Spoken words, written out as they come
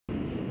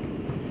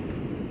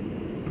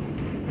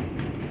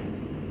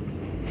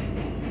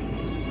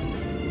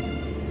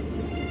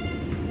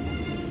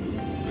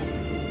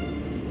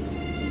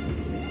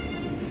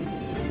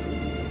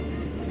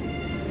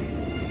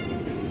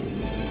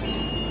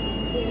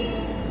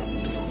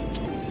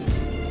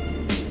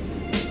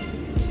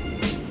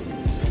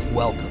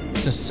Welcome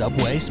to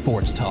Subway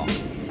Sports Talk.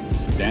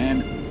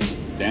 Stand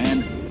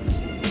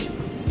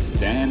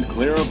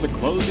clear of the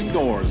closing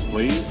doors,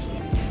 please.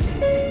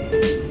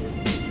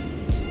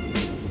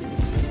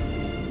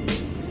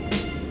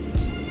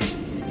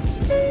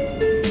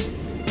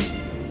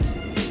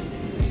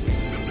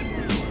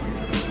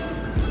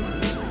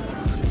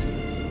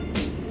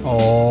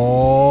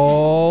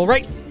 All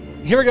right,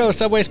 here we go.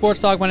 Subway Sports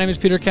Talk. My name is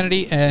Peter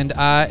Kennedy, and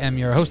I am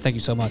your host. Thank you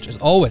so much, as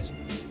always,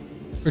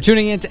 for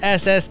tuning in to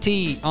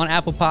SST on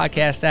Apple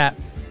Podcast app,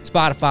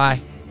 Spotify,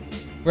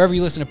 wherever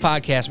you listen to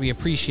podcasts. We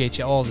appreciate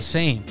you all the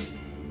same.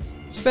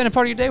 Spending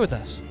part of your day with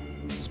us.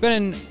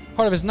 Spending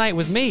part of his night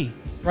with me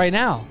right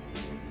now.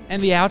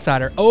 NBA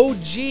Outsider,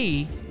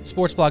 OG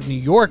Sports Blog New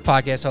York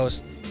podcast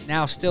host,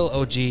 now still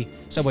OG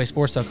Subway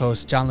Sports Talk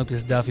host, John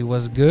Lucas Duffy.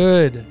 Was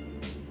good.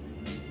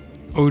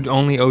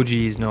 Only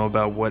OGs know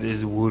about what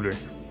is Wooter.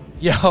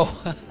 Yo.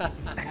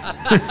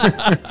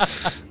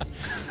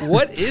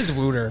 What is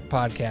Wooter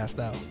podcast,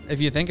 though, if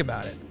you think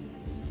about it?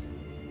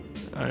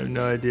 I have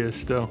no idea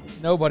still.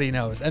 Nobody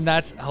knows, and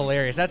that's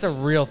hilarious. That's a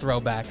real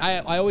throwback.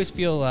 I always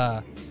feel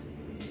a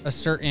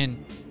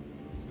certain,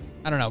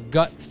 I don't know,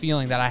 gut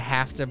feeling that I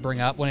have to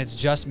bring up when it's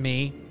just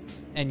me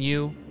and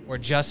you, or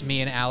just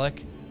me and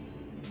Alec,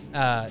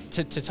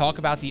 to talk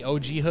about the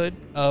OG hood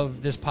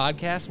of this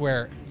podcast,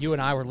 where you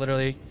and I were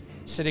literally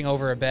sitting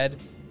over a bed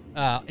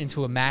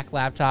into a Mac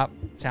laptop.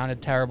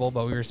 Sounded terrible,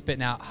 but we were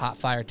spitting out hot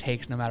fire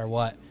takes no matter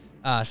what.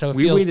 So it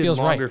we feels waited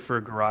longer right.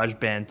 for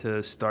GarageBand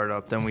to start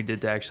up than we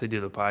did to actually do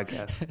the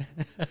podcast.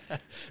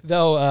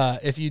 Though,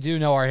 if you do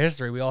know our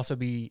history, we also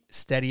be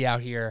steady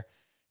out here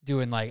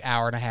doing like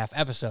hour and a half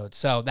episodes.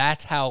 So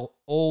that's how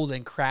old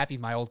and crappy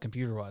my old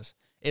computer was.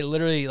 It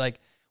literally, like,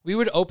 we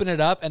would open it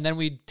up and then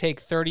we'd take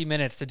 30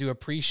 minutes to do a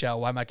pre-show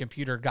while my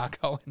computer got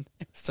going.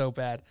 It was so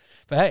bad.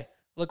 But hey,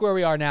 look where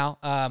we are now.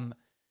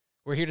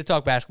 We're here to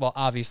talk basketball.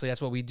 Obviously,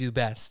 that's what we do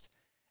best.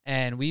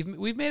 And we've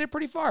made it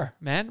pretty far,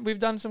 man. We've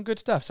done some good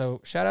stuff.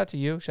 So shout out to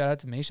you, shout out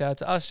to me, shout out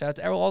to us, shout out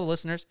to all the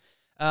listeners.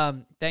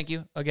 Thank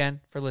you again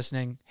for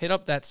listening. Hit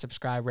up that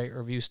subscribe, rate,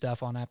 review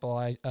stuff on Apple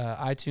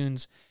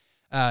iTunes.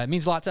 It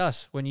means a lot to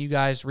us when you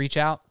guys reach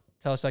out,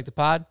 tell us you like the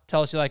pod,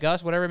 tell us you like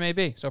us, whatever it may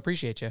be. So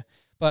appreciate you.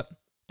 But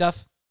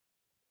Duff,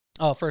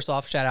 first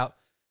off, shout out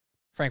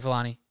Frank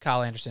Villani,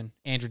 Kyle Anderson,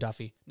 Andrew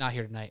Duffy, not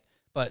here tonight.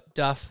 But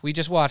Duff, we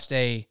just watched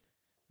a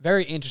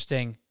very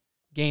interesting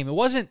game. It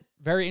wasn't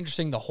very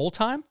interesting the whole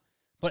time,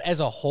 but as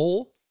a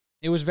whole,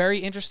 it was very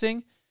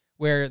interesting,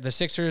 where the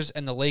Sixers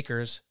and the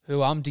Lakers,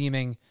 who I'm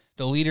deeming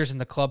the leaders in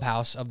the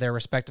clubhouse of their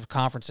respective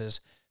conferences,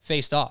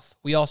 faced off.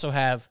 We also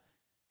have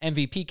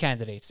MVP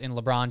candidates in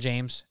LeBron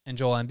James and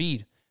Joel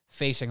Embiid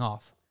facing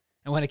off.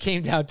 And when it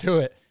came down to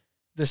it,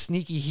 the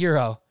sneaky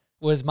hero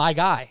was my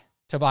guy,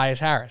 Tobias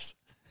Harris.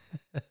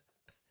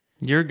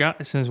 Your guy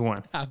since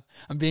when?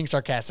 I'm being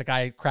sarcastic.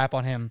 I crap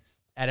on him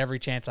at every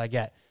chance I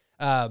get.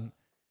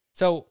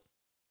 So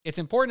it's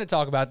important to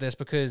talk about this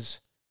because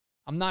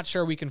I'm not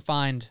sure we can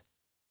find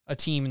a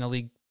team in the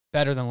league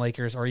better than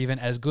Lakers or even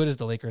as good as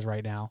the Lakers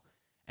right now.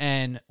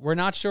 And we're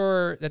not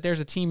sure that there's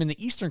a team in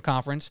the Eastern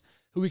Conference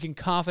who we can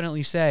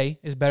confidently say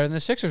is better than the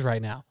Sixers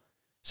right now.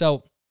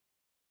 So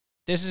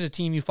this is a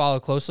team you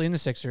follow closely in the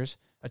Sixers,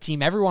 a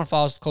team everyone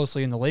follows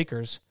closely in the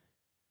Lakers.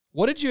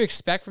 What did you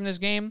expect from this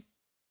game,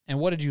 and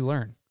what did you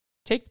learn?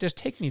 Just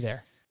take me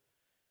there.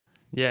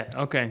 Yeah,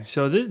 okay.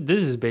 So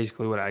this is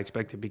basically what I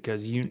expected,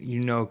 because you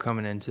know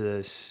coming into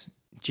this,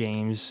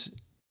 James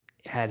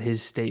had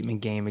his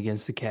statement game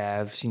against the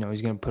Cavs. You know,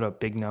 he's going to put up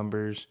big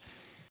numbers.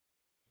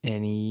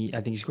 And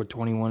I think he scored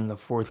 21 in the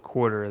fourth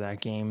quarter of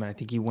that game. And I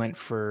think he went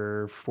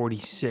for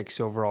 46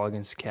 overall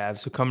against the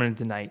Cavs. So coming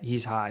into tonight,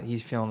 he's hot.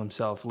 He's feeling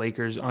himself.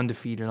 Lakers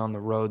undefeated on the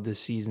road this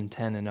season,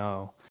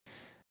 10-0.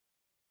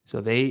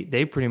 So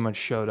they pretty much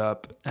showed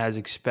up as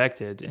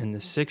expected. And the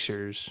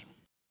Sixers,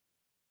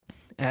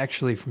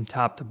 actually from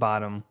top to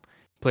bottom,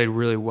 played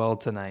really well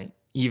tonight.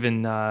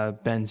 Even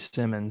Ben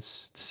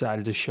Simmons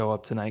decided to show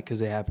up tonight because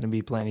they happen to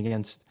be playing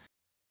against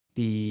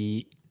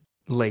the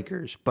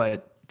Lakers.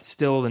 But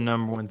still, the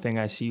number one thing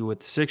I see with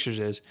the Sixers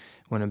is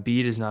when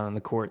Embiid is not on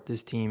the court,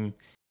 this team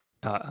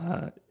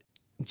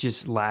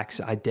just lacks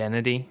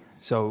identity.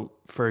 So,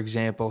 for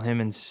example, him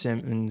and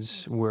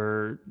Simmons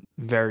were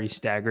very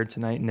staggered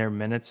tonight in their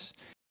minutes.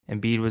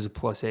 Embiid was a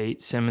 +8.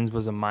 Simmons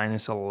was a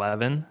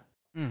 -11.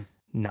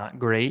 Not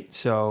great.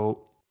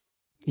 So,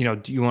 you know,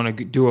 do you want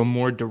to do a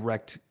more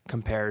direct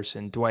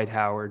comparison? Dwight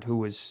Howard, who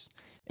was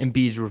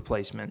Embiid's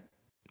replacement,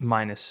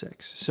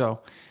 -6.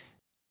 So,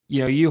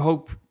 you know, you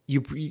hope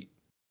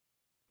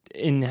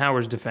in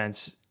Howard's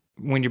defense,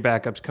 when your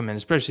backups come in,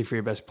 especially for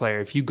your best player,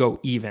 if you go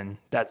even,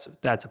 that's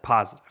a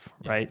positive,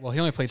 right? Well, he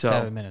only played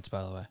 7 minutes,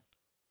 by the way.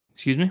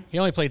 Excuse me? He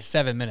only played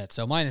 7 minutes,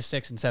 so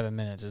 -6 in 7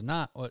 minutes is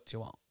not what you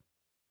want.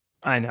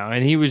 I know,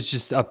 and he was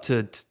just up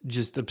to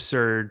just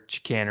absurd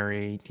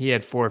chicanery. He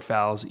had 4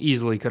 fouls,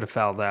 easily could have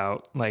fouled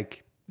out.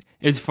 Like,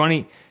 it's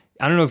funny.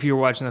 I don't know if you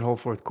were watching that whole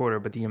fourth quarter,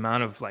 but the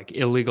amount of like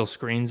illegal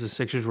screens the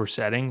Sixers were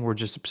setting were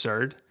just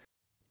absurd.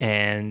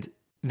 And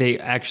they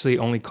actually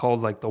only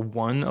called like the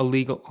one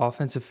illegal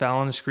offensive foul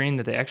on the screen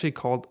that they actually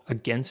called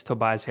against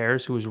Tobias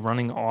Harris, who was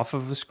running off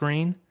of a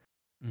screen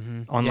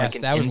on like Yes,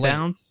 an that was late.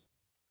 inbound.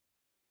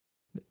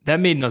 That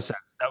made no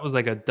sense. That was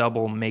like a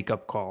double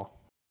makeup call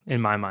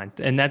in my mind.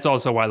 And that's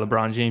also why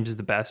LeBron James is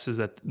the best, is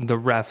that the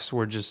refs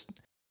were just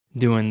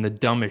doing the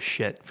dumbest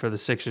shit for the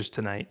Sixers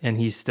tonight, and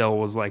he still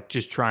was like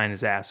just trying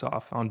his ass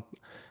off on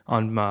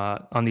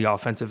the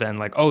offensive end.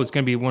 Like, oh, it's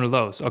gonna be one of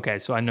those. Okay,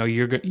 so I know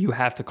you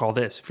have to call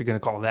this if you're gonna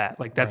call that.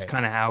 Like that's Right.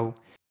 kind of how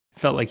it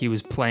felt like he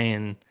was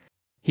playing.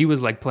 He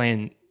was like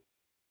playing.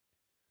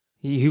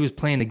 He was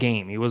playing the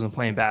game. He wasn't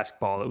playing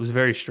basketball. It was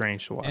very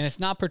strange to watch. And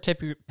it's not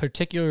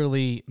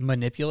particularly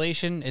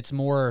manipulation. It's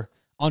more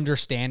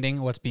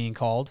understanding what's being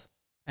called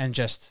and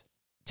just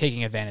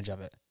taking advantage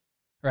of it,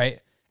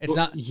 right? It's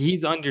not.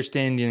 He's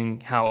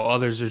understanding how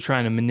others are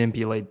trying to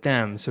manipulate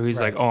them. So he's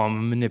Right. like, oh, I'm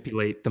going to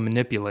manipulate the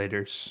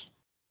manipulators.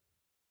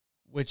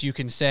 Which you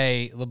can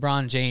say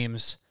LeBron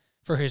James,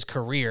 for his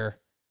career,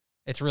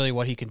 it's really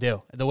what he can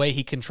do. The way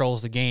he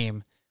controls the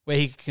game, the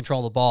way he can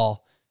control the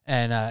ball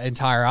and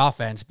entire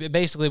offense.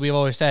 Basically, we've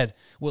always said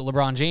with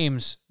LeBron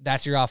James,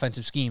 that's your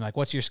offensive scheme. Like,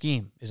 what's your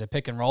scheme? Is it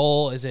pick and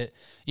roll? Is it,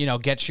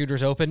 get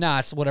shooters open? Nah,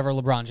 it's whatever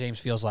LeBron James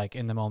feels like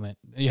in the moment,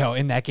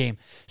 in that game.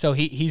 So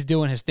he's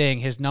doing his thing.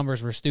 His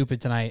numbers were stupid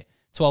tonight,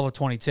 12 of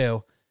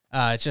 22.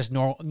 It's just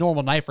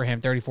normal night for him,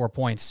 34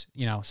 points,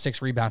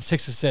 6 rebounds,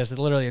 6 assists. It's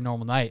literally a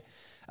normal night.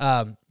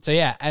 So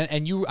yeah,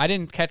 and I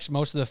didn't catch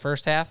most of the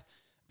first half.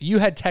 You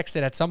had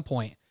texted at some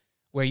point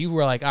where you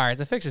were like, all right,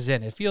 the fix is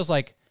in. It feels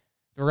like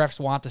the refs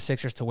want the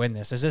Sixers to win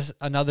this. Is this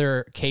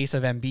another case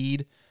of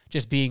Embiid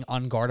just being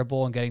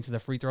unguardable and getting to the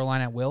free throw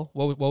line at will?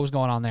 What was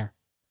going on there?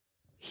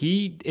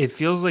 It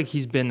feels like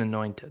he's been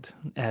anointed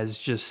as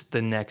just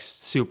the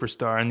next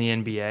superstar in the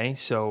NBA.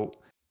 So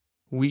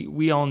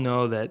we all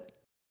know that,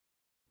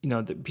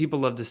 that people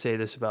love to say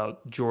this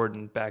about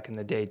Jordan back in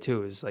the day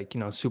too, is like,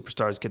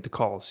 superstars get the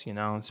calls,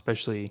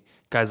 especially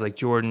guys like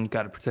Jordan,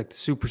 got to protect the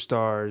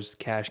superstars,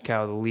 cash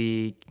cow of the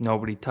league.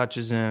 Nobody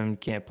touches him,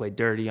 can't play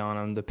dirty on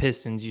him. The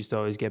Pistons used to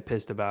always get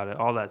pissed about it,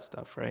 all that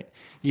stuff, right?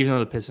 Even though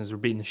the Pistons were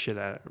beating the shit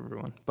out of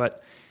everyone.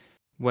 But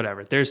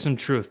whatever, there's some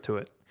truth to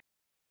it.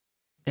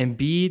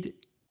 Embiid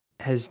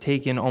has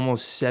taken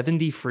almost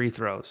 70 free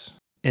throws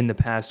in the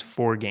past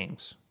 4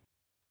 games.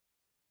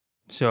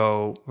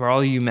 So for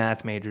all you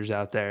math majors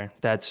out there,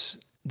 that's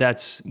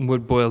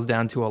what boils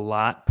down to a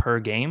lot per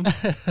game.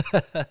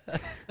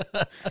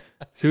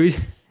 So you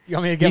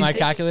want me to get my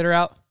calculator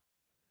out?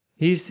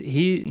 He's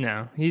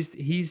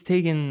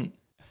taken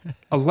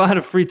a lot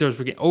of free throws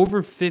per game,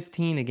 over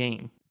 15 a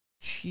game.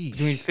 Jeez.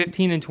 Between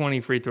 15 and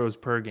 20 free throws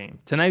per game.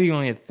 Tonight he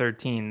only had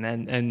 13,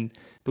 and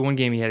the one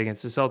game he had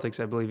against the Celtics,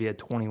 I believe he had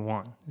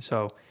 21.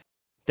 So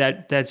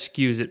that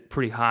skews it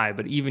pretty high,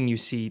 but even you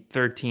see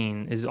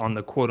 13 is on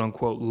the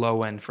quote-unquote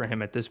low end for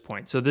him at this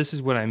point. So this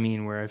is what I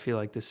mean, where I feel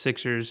like the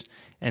Sixers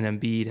and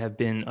Embiid have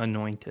been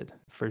anointed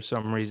for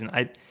some reason.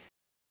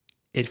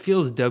 It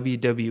feels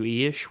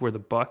WWE-ish, where the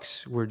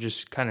Bucks were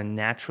just kind of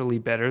naturally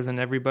better than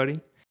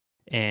everybody,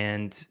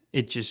 and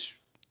it just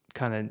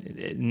kind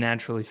of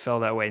naturally fell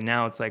that way.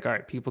 Now it's like, all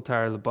right, people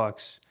tired of the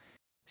Bucks.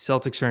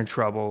 Celtics are in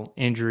trouble,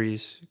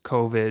 injuries,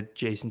 COVID,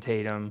 Jason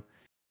Tatum,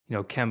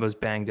 Kemba's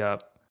banged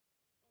up.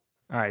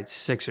 All right,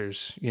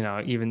 Sixers,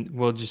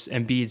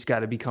 Embiid's got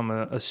to become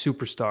a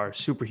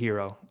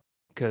superhero,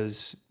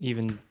 because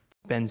even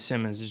Ben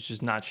Simmons is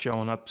just not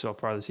showing up so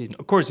far this season.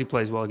 Of course, he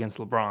plays well against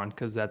LeBron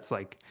because that's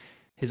like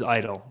his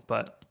idol,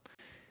 but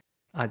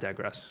I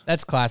digress.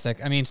 That's classic.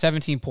 I mean,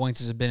 17 points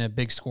has been a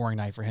big scoring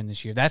night for him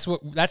this year. That's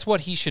what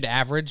he should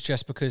average,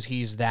 just because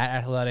he's that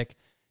athletic.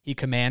 He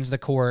commands the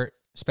court,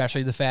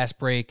 especially the fast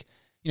break.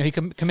 He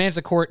commands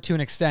the court to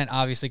an extent,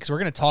 obviously, because we're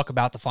going to talk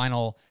about the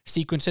final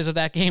sequences of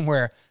that game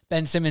where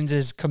Ben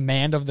Simmons'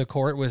 command of the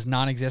court was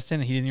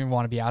non-existent. He didn't even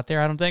want to be out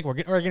there, I don't think. We're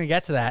going to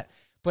get to that.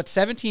 But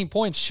 17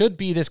 points should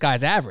be this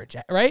guy's average,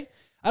 right?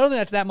 I don't think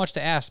that's that much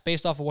to ask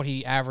based off of what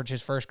he averaged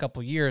his first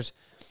couple years.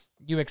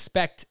 You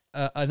expect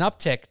an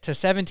uptick to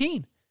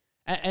 17.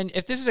 And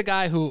if this is a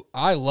guy who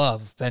I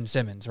love, Ben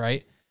Simmons,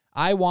 right?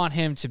 I want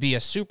him to be a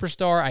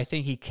superstar. I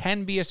think he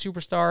can be a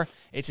superstar.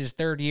 It's his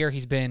 3rd year.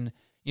 He's been,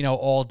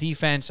 all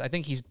defense. I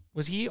think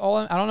was he all,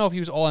 I don't know if he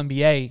was all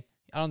NBA.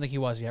 I don't think he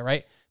was yet,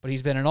 right? But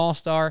he's been an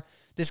all-star.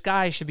 This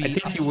guy should be. I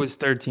think he was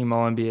 3rd-team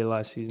All NBA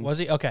last season. Was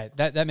he? Okay,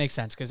 that makes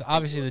sense, because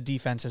obviously the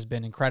defense has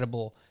been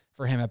incredible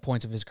for him at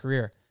points of his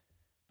career.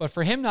 But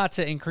for him not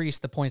to increase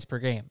the points per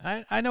game,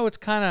 I know it's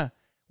kind of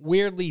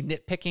weirdly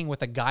nitpicking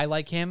with a guy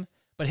like him,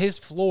 but his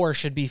floor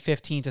should be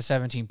 15 to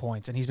 17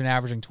 points, and he's been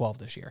averaging 12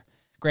 this year.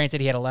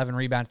 Granted, he had 11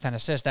 rebounds, 10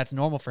 assists. That's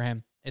normal for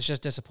him. It's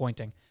just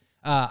disappointing.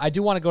 I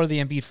do want to go to the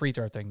Embiid free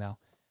throw thing, though,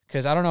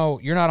 because I don't know,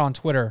 you're not on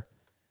Twitter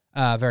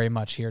very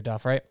much here,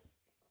 Duff, right?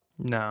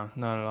 No,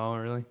 not at all,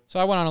 really. So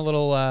I went on a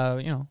little,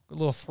 a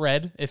little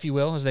thread, if you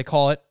will, as they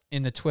call it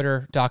in the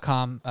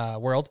Twitter.com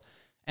world,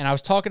 and I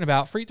was talking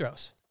about free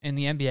throws in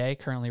the NBA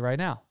currently right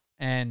now.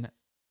 And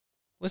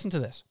listen to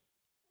this.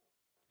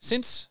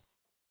 Since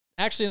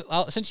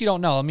you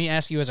don't know, let me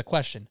ask you as a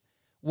question.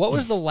 What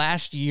was the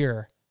last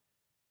year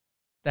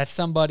that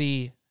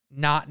somebody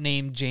not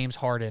named James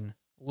Harden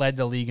led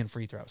the league in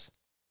free throws?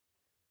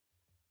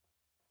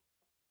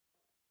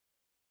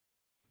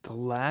 The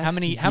last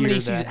How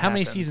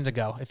many seasons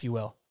ago, if you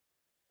will?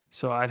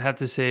 So I'd have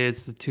to say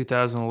it's the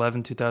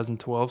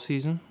 2011-2012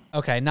 season.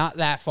 Okay, not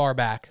that far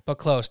back, but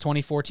close.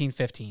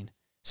 2014-15.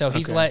 So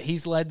he's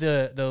led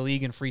the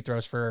league in free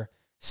throws for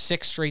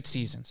 6 straight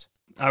seasons.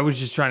 I was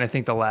just trying to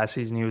think the last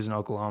season he was in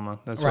Oklahoma.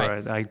 That's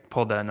right. Where I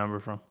pulled that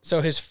number from.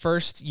 So his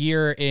first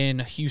year in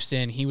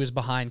Houston, he was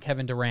behind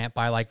Kevin Durant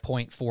by like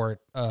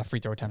 0.4 free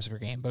throw attempts per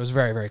game, but it was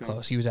very, very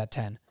close. He was at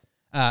 10.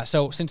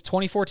 So since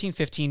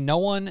 2014-15, no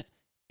one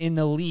in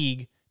the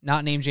league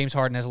not named James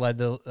Harden has led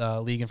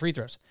the league in free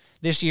throws.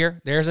 This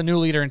year, there's a new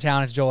leader in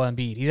town. It's Joel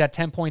Embiid. He's at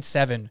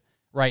 10.7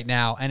 right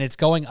now, and it's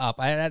going up.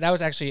 That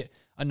was actually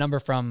a number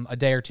from a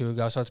day or two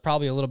ago, so it's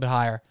probably a little bit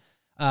higher.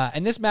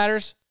 And this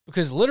matters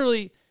because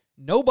literally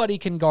nobody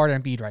can guard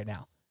Embiid right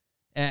now.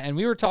 And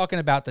we were talking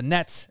about the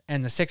Nets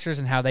and the Sixers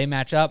and how they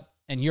match up,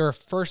 and your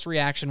first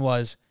reaction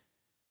was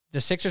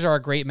the Sixers are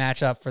a great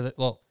matchup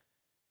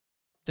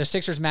the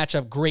Sixers match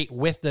up great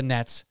with the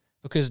Nets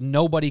because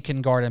nobody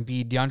can guard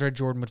Embiid. DeAndre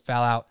Jordan would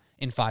foul out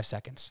in 5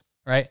 seconds,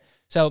 right?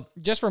 So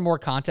just for more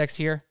context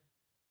here,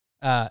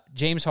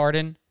 James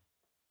Harden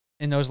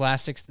in those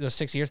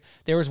 6 years,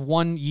 there was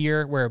 1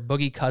 year where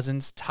Boogie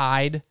Cousins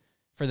tied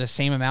for the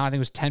same amount. I think it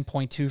was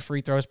 10.2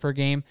 free throws per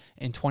game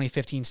in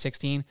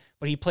 2015-16,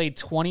 but he played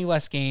 20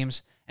 less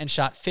games and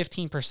shot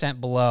 15%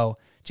 below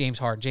James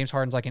Harden. James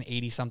Harden's like an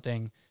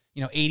 80-something,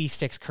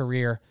 86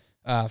 career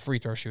free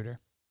throw shooter.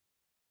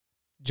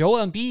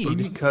 Joel Embiid.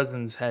 Boogie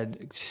Cousins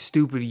had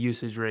stupid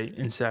usage rate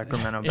in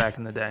Sacramento back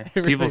in the day.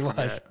 It really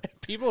was.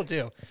 People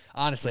do,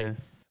 honestly. Yeah.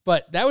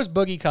 But that was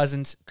Boogie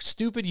Cousins.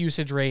 Stupid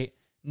usage rate,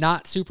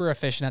 not super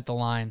efficient at the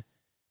line.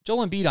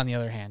 Joel Embiid, on the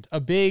other hand, a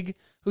big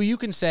who you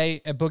can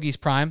say at Boogie's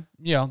prime,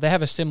 they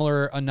have a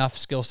similar enough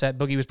skill set.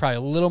 Boogie was probably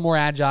a little more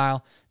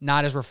agile,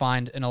 not as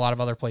refined in a lot of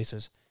other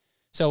places.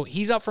 So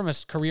he's up from a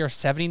career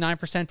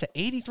 79% to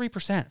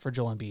 83% for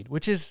Joel Embiid,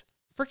 which is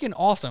freaking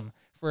awesome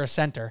for a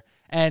center.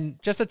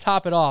 And just to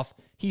top it off,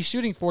 he's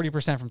shooting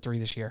 40% from 3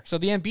 this year. So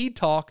the Embiid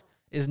talk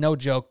is no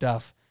joke,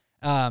 Duff.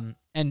 And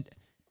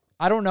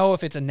I don't know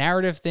if it's a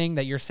narrative thing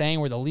that you're saying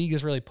where the league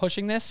is really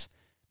pushing this.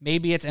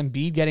 Maybe it's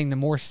Embiid getting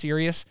more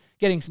serious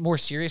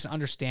and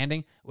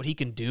understanding what he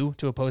can do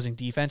to opposing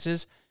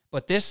defenses.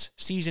 But this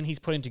season he's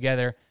putting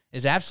together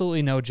is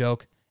absolutely no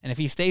joke. And if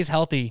he stays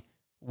healthy,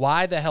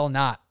 why the hell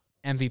not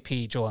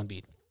MVP Joel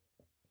Embiid?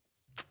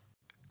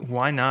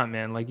 Why not,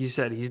 man? Like you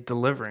said, he's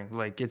delivering.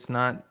 Like he's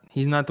not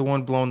the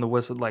one blowing the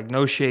whistle. Like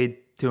no shade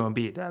to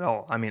Embiid at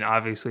all. I mean,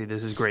 obviously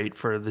this is great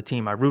for the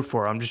team I root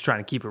for. I'm just trying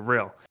to keep it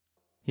real,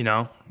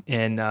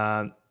 And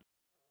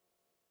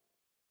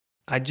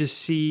I just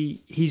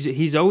see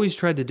he's always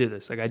tried to do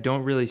this. Like I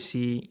don't really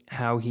see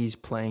how he's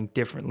playing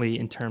differently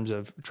in terms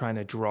of trying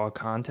to draw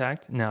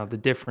contact. Now the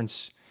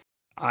difference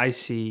I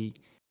see,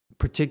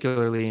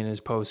 particularly in his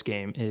post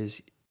game,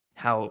 is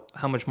how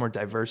much more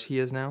diverse he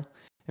is now.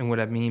 And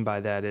what I mean by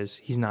that is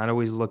he's not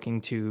always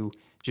looking to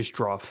just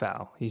draw a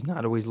foul. He's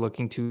not always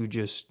looking to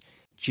just,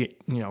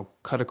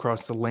 cut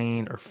across the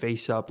lane or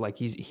face up. Like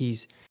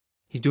he's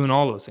doing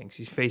all those things.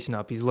 He's facing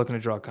up. He's looking to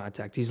draw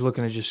contact. He's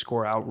looking to just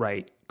score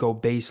outright, go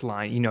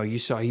baseline. You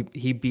saw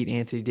he beat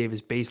Anthony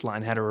Davis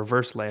baseline, had a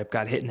reverse layup,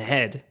 got hit in the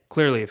head,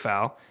 clearly a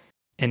foul,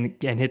 and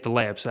hit the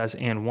layup. So that's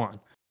and one.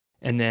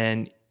 And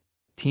then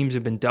teams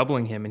have been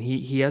doubling him, and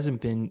he hasn't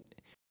been.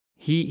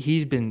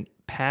 He's been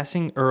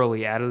passing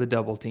early out of the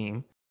double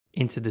team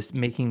into this,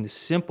 making the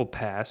simple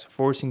pass,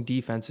 forcing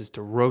defenses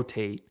to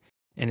rotate,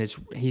 and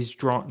he's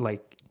drawn.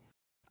 Like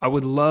I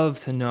would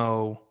love to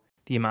know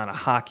the amount of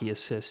hockey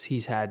assists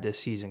he's had this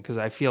season, because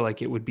I feel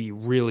like it would be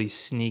really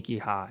sneaky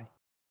high,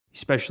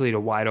 especially to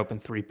wide open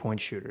 3-point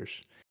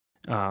shooters.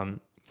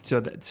 So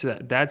that's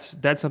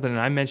something that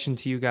I mentioned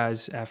to you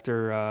guys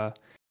after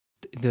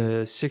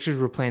the Sixers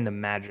were playing the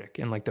Magic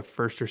in like the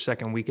first or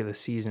second week of the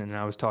season, and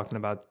I was talking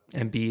about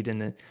Embiid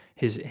and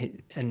his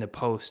in the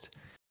post.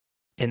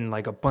 In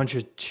like a bunch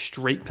of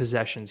straight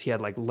possessions, he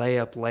had like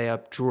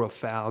layup, drew a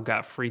foul,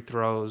 got free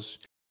throws,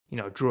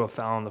 drew a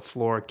foul on the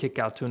floor, kick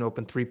out to an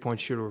open 3-point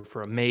shooter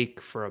for a make,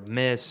 for a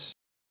miss,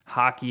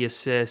 hockey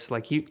assist.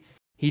 Like he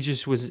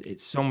just was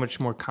so much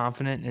more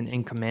confident and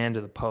in command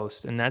of the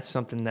post. And that's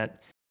something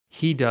that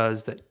he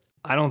does that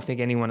I don't think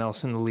anyone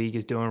else in the league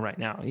is doing right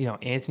now.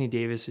 Anthony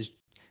Davis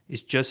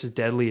is just as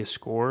deadly a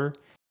scorer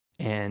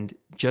and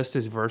just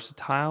as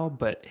versatile,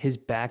 but his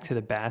back to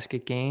the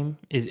basket game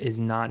is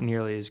not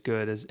nearly as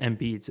good as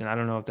Embiid's. And I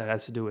don't know if that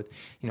has to do with,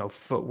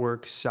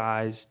 footwork,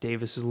 size.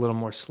 Davis is a little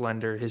more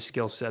slender. His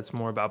skill set's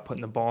more about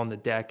putting the ball on the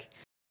deck,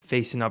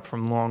 facing up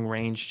from long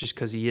range, just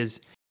because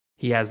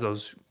he has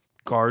those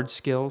guard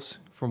skills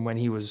from when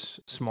he was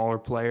a smaller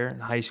player in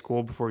high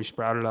school before he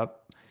sprouted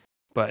up.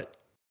 But,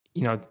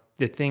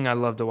 the thing I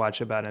love to watch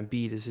about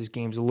Embiid is his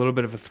game's a little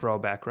bit of a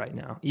throwback right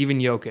now. Even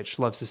Jokic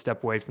loves to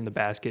step away from the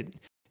basket,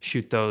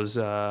 shoot those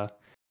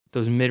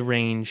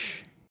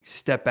mid-range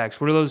step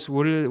backs. What are those?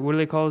 What do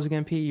they call those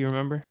again, Pete? You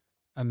remember?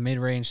 A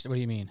mid-range. What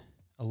do you mean?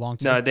 A long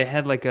two? No, they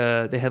had like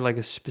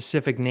a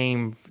specific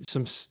name,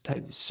 some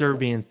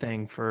Serbian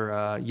thing for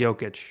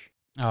Jokic.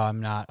 Oh,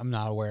 I'm not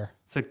aware.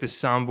 It's like the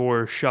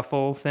Sombor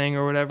shuffle thing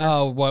or whatever.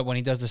 Oh, what when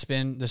he does the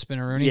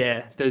spinneroonie?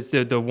 Yeah, there's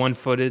the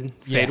one-footed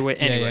fadeaway.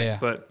 Anyway, yeah.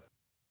 but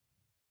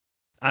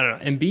I don't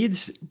know.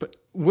 Embiid's. But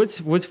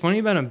what's funny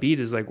about Embiid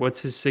is like,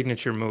 what's his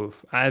signature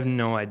move? I have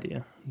no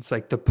idea. It's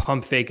like the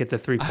pump fake at the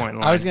 3-point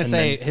line. I was gonna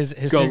say his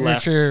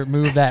signature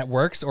move that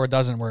works or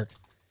doesn't work.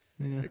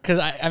 Because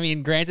I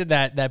mean, granted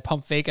that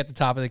pump fake at the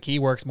top of the key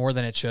works more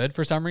than it should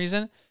for some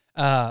reason.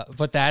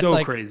 But that's so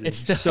like crazy. It's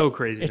still, so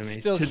crazy to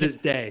me to this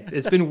day.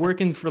 It's been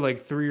working for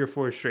like 3 or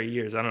 4 straight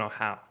years. I don't know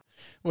how.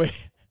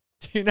 Wait,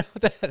 do you know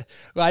that?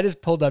 Well, I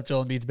just pulled up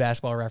Joel Embiid's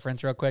basketball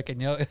reference real quick,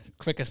 and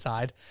quick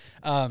aside,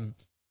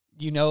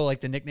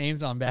 like the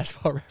nicknames on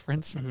Basketball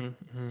Reference.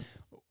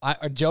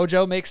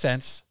 JoJo makes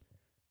sense.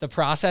 The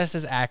process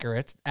is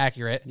accurate.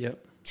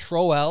 Yep.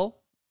 Troel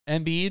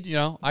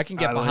Embiid, I can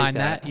get behind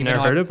that. You never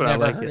heard it, but I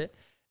like it.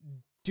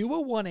 Do a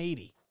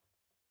 180.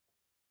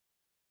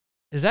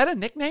 Is that a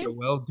nickname?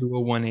 Troel do a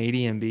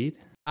 180 Embiid.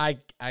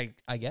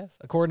 I guess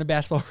according to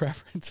Basketball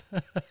Reference.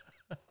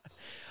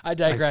 I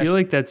digress. I feel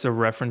like that's a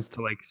reference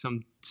to like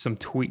some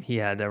tweet he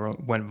had that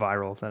went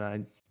viral that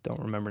I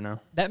don't remember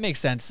now. That makes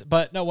sense.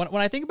 But no, when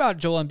I think about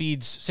Joel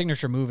Embiid's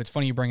signature move, it's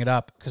funny you bring it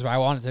up because I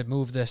wanted to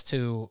move this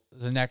to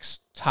the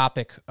next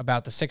topic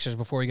about the Sixers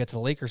before we get to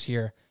the Lakers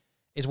here,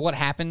 is what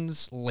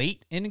happens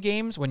late in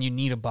games when you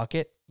need a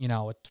bucket,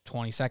 with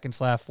 20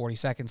 seconds left, 40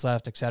 seconds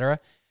left, etc.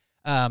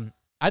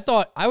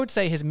 I would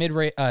say his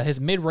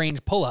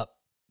mid-range pull-up,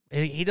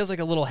 he does like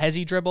a little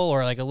hezzy dribble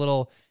or like a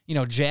little,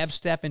 jab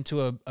step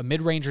into a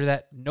mid-ranger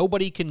that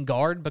nobody can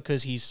guard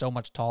because he's so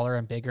much taller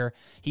and bigger.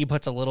 He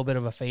puts a little bit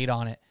of a fade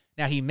on it.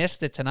 Now, he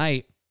missed it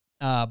tonight,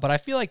 but I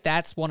feel like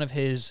that's one of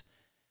his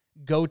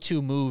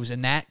go-to moves,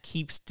 and that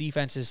keeps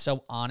defenses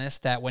so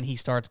honest that when he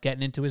starts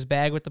getting into his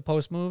bag with the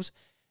post moves,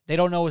 they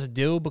don't know what to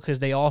do because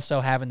they also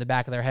have in the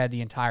back of their head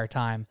the entire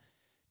time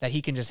that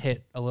he can just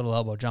hit a little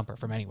elbow jumper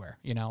from anywhere,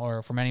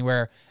 or from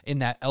anywhere in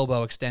that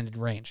elbow extended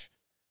range.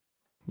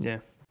 Yeah.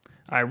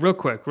 All right, real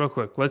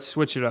quick. Let's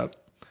switch it up.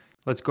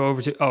 Let's go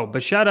over to,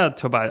 but shout out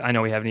Tobias. I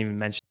know we haven't even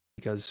mentioned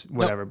because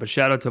whatever, but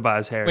shout out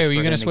Tobias Harris. Wait, were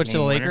you going to switch to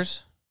the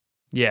Lakers?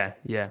 Winner.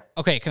 Yeah.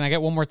 Okay, can I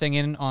get one more thing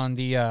in on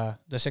the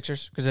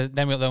Sixers? Because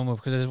then we'll move,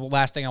 because it's the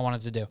last thing I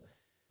wanted to do.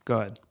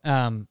 Go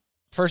ahead.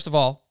 First of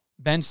all,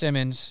 Ben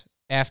Simmons,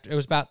 after it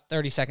was about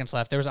 30 seconds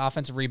left, there was an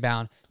offensive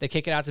rebound. They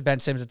kick it out to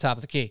Ben Simmons at the top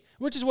of the key,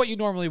 which is what you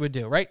normally would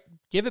do, right?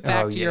 Give it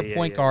back to your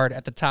point guard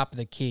at the top of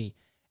the key.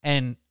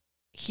 And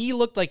he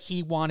looked like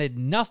he wanted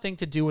nothing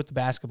to do with the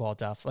basketball,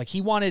 Duff. Like, he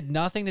wanted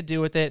nothing to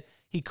do with it.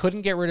 He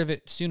couldn't get rid of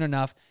it soon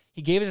enough.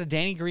 He gave it to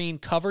Danny Green,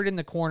 covered in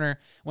the corner,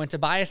 when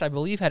Tobias, I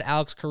believe, had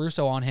Alex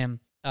Caruso on him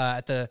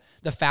at the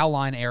foul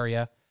line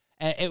area.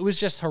 And it was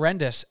just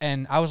horrendous.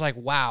 And I was like,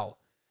 wow.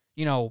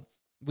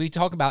 We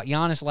talked about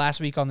Giannis last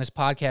week on this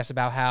podcast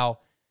about how,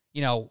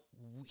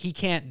 he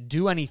can't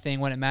do anything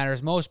when it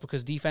matters most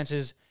because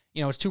defenses,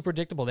 it's too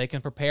predictable. They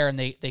can prepare and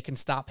they can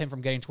stop him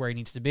from getting to where he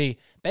needs to be.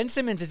 Ben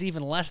Simmons is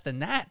even less than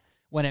that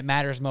when it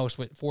matters most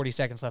with 40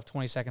 seconds left,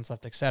 20 seconds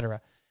left,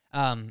 etc.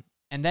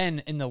 And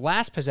then in the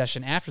last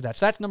possession after that,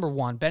 so that's number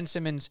one, Ben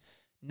Simmons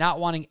not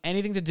wanting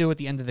anything to do at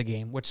the end of the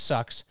game, which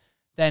sucks.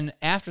 Then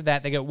after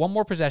that, they get one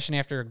more possession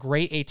after a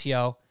great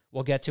ATO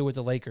we'll get to with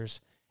the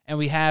Lakers. And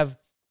we have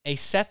a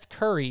Seth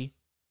Curry,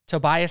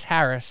 Tobias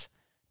Harris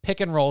pick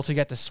and roll to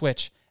get the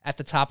switch at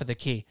the top of the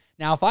key.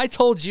 Now, if I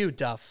told you,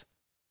 Duff,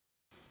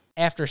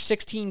 after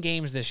 16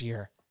 games this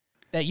year,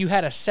 that you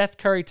had a Seth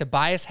Curry,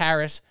 Tobias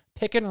Harris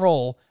pick and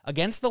roll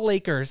against the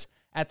Lakers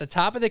at the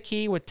top of the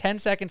key with 10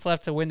 seconds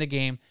left to win the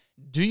game,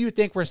 do you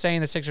think we're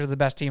saying the Sixers are the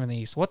best team in the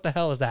East? What the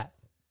hell is that?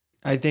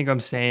 I think I'm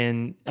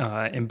saying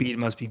Embiid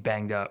must be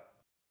banged up.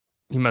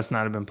 He must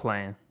not have been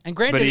playing. And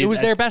granted, it was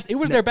their best. It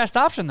was their best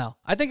option, though.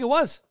 I think it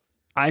was.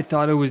 I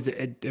thought it was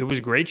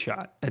a great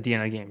shot at the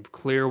end of the game.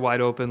 Clear,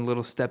 wide open,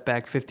 little step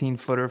back,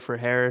 15-footer for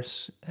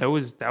Harris. That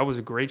was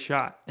a great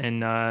shot.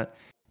 And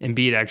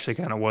Embiid actually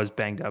kind of was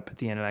banged up at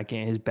the end of that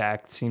game. His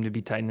back seemed to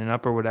be tightening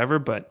up or whatever,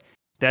 but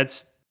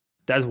that's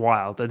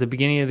wild. At the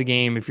beginning of the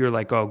game, if you're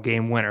like, oh,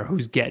 game winner,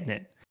 who's getting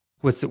it?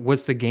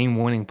 What's the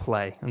game-winning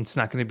play? And it's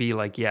not going to be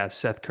like, yeah,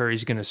 Seth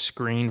Curry's going to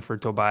screen for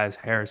Tobias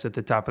Harris at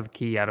the top of the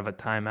key out of a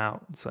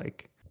timeout. It's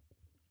like,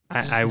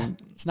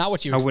 it's not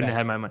what you expect. I wouldn't have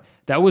had my money.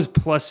 That was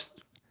plus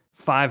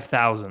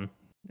 5,000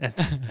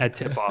 at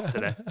tip-off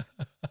today.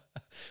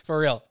 For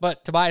real.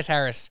 But Tobias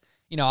Harris,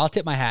 I'll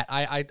tip my hat.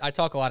 I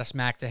talk a lot of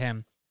smack to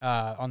him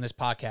on this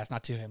podcast,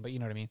 not to him, but you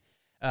know what I mean.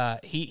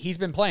 He's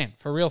been playing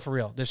for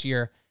real this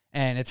year,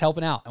 and it's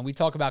helping out. And we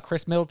talk about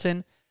Chris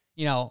Middleton,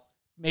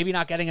 maybe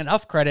not getting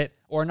enough credit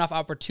or enough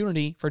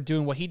opportunity for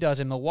doing what he does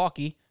in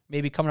Milwaukee,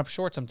 maybe coming up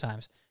short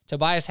sometimes.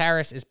 Tobias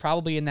Harris is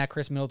probably in that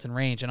Chris Middleton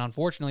range, and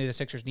unfortunately the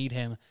Sixers need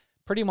him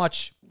pretty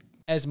much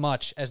as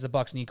the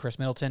Bucks need Chris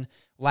Middleton.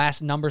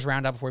 Last numbers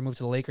roundup before we move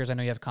to the Lakers. I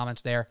know you have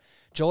comments there.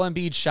 Joel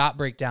Embiid's shot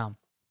breakdown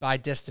by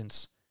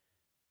distance.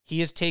 He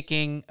is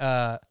taking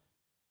 3%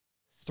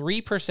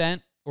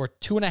 or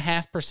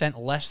 2.5%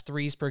 less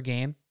threes per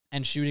game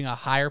and shooting a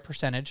higher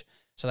percentage.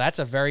 So that's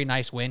a very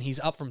nice win. He's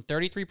up from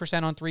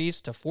 33% on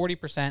threes to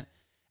 40%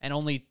 and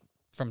only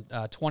from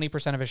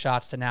 20% of his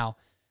shots to now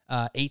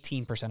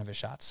 18% of his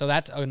shots. So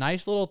that's a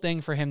nice little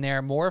thing for him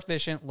there. More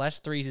efficient, less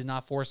threes. He's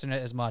not forcing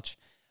it as much.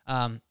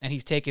 And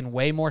he's taken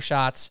way more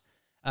shots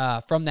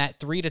from that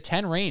 3 to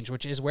 10 range,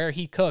 which is where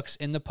he cooks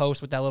in the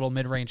post with that little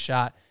mid-range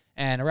shot.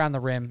 And around the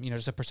rim,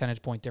 just a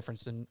percentage point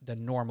difference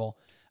than normal.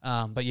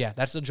 But yeah,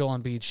 that's the Joel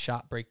Embiid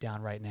shot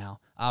breakdown right now.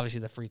 Obviously,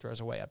 the free throws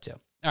are way up too.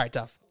 All right,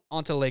 Duff.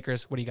 On to the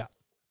Lakers. What do you got?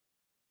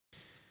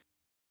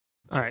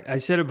 All right, I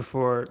said it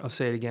before. I'll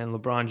say it again.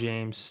 LeBron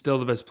James, still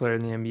the best player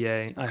in the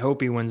NBA. I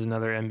hope he wins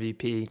another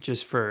MVP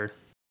just for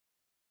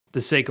the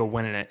sake of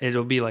winning it.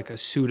 It'll be like a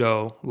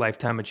pseudo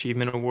lifetime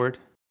achievement award.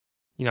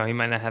 He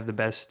might not have the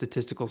best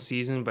statistical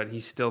season, but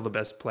he's still the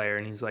best player,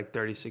 and he's like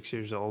 36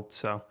 years old.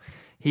 So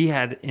he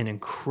had an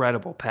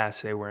incredible pass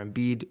today where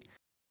Embiid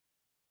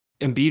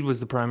was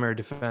the primary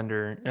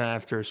defender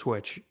after a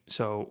switch.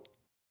 So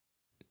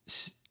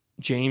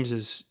James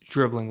is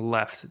dribbling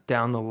left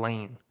down the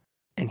lane,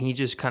 and he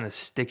just kind of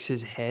sticks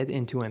his head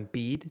into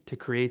Embiid to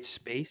create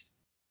space.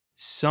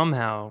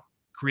 Somehow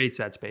creates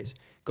that space,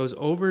 goes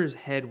over his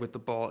head with the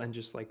ball, and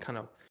just like kind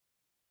of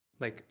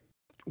like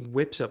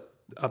whips up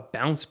a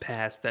bounce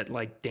pass that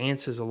like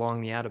dances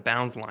along the out of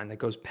bounds line that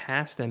goes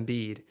past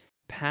Embiid,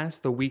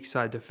 past the weak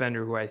side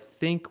defender who I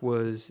think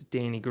was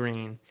Danny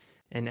Green,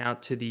 and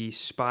out to the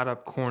spot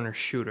up corner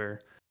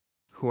shooter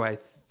who I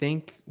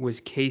think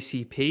was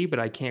KCP, but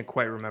I can't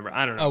quite remember.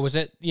 I don't know. Oh, was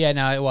it? Yeah,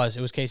 no, it was.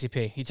 It was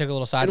KCP. He took a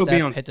little side It'll step,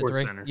 be on hit the Sports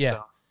three. Center, Yeah.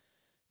 so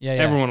Yeah.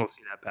 Everyone will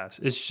see that pass.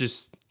 It's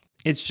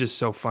just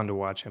so fun to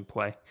watch him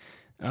play.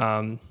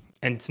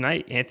 And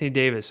tonight, Anthony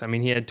Davis,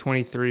 he had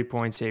 23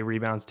 points, 8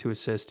 rebounds, 2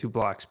 assists, 2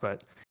 blocks,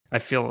 but I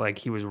feel like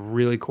he was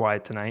really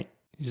quiet tonight.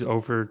 He's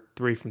over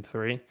 3 from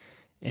 3.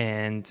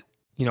 And,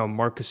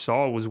 Marc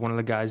Gasol was one of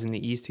the guys in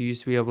the East who used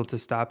to be able to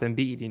stop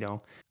Embiid.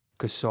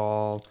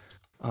 Gasol,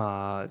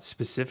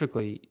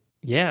 specifically,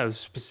 it was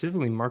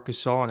specifically Marc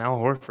Gasol and Al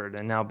Horford.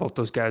 And now both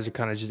those guys are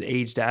kind of just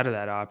aged out of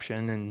that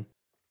option.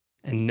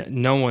 And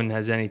no one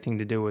has anything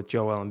to do with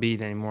Joel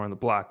Embiid anymore on the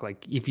block.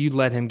 Like, if you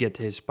let him get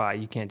to his spot,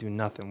 you can't do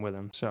nothing with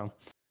him. So,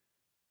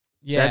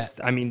 Yeah.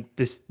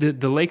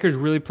 The Lakers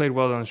really played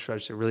well down the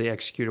stretch. They really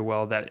executed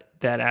well. That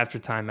after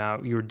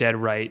timeout, you were dead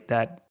right.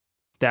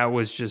 That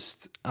was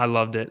just, I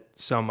loved it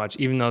so much.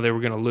 Even though they were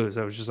going to lose,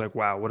 I was just like,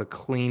 wow, what a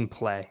clean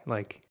play.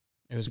 Like,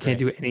 It was you great. can't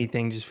do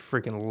anything, just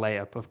freaking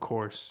layup, of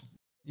course.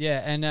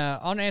 Yeah, and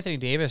on Anthony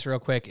Davis, real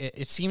quick,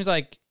 it seems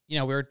like, we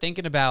were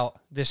thinking about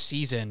this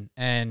season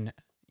and,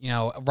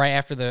 right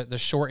after the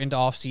shortened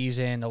off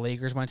season, the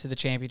Lakers went to the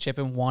championship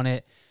and won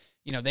it.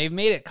 They've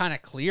made it kind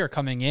of clear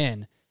coming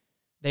in.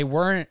 They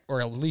weren't,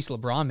 or at least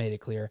LeBron made it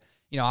clear,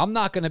 I'm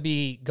not going to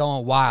be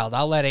going wild.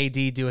 I'll let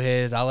AD do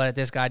his. I'll let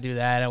this guy do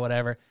that and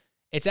whatever.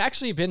 It's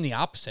actually been the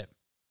opposite.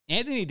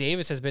 Anthony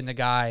Davis has been the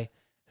guy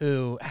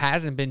who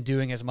hasn't been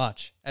doing as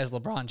much as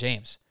LeBron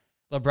James.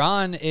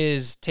 LeBron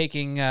is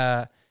taking,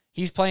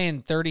 he's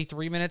playing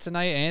 33 minutes a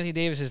night, and Anthony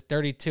Davis is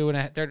 32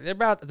 and they're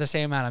about the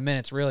same amount of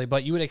minutes, really.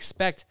 But you would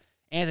expect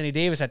Anthony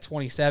Davis at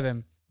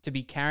 27 to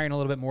be carrying a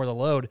little bit more of the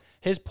load.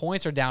 His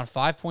points are down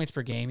 5 points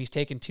per game. He's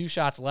taken 2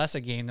 shots less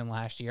a game than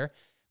last year.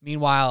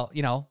 Meanwhile,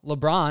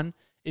 LeBron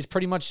is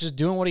pretty much just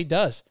doing what he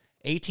does.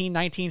 18,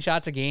 19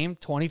 shots a game,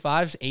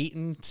 25, 8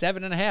 and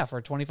 7.5,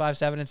 or 25,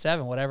 7 and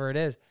 7, whatever it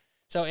is.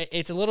 So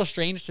it's a little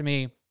strange to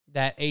me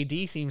that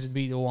AD seems to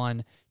be the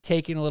one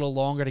taking a little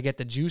longer to get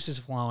the juices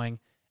flowing,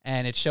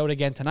 and it showed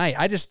again tonight.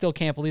 I just still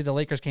can't believe the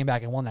Lakers came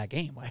back and won that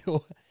game.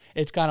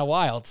 It's kind of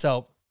wild.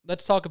 So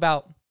let's talk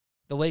about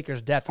the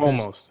Lakers' depth.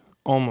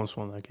 Almost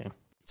won that game.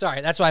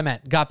 Sorry, that's what I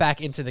meant. Got back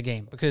into the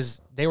game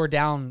because they were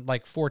down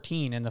like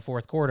 14 in the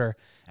fourth quarter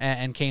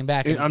and came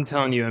back. I'm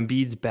telling you,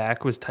 Embiid's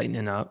back was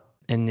tightening up,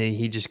 and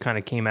he just kind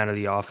of came out of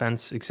the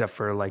offense, except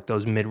for like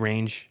those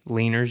mid-range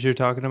leaners you're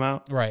talking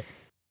about. Right.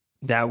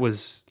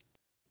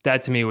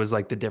 That to me was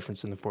like the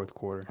difference in the fourth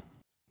quarter,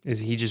 is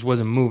he just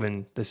wasn't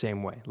moving the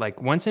same way.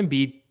 Like, once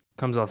Embiid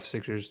comes off the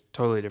Sixers,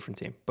 totally different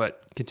team.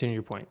 But continue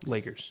your point,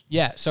 Lakers.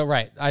 Yeah, so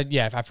right.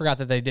 I forgot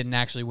that they didn't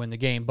actually win the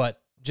game, but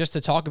just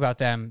to talk about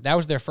them, that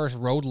was their first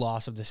road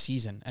loss of the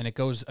season, and it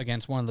goes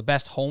against one of the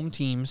best home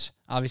teams.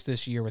 Obviously,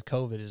 this year with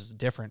COVID is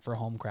different for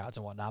home crowds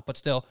and whatnot, but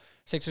still,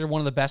 Sixers are one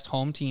of the best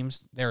home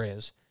teams there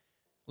is.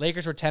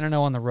 Lakers were 10-0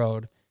 on the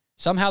road.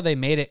 Somehow they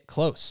made it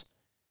close.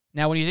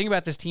 Now, when you think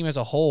about this team as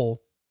a whole,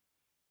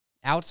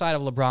 outside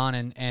of LeBron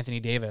and Anthony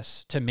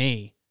Davis, to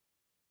me,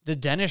 the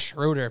Dennis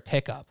Schroeder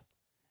pickup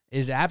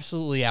is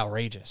absolutely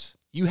outrageous.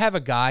 You have a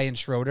guy in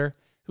Schroeder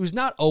who's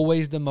not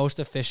always the most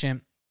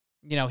efficient.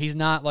 He's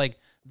not like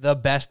the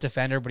best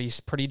defender, but he's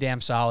pretty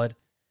damn solid.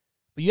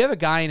 But you have a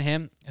guy in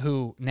him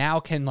who now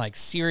can like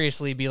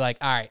seriously be like,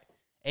 all right,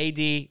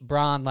 AD,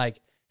 Bron,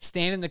 like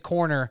stand in the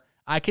corner.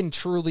 I can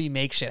truly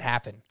make shit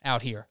happen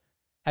out here.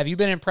 Have you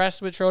been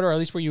impressed with Schroeder, or at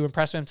least were you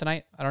impressed with him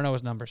tonight? I don't know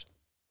his numbers.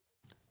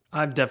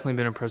 I've definitely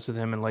been impressed with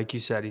him, and like you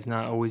said, he's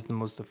not always the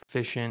most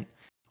efficient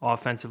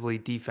offensively,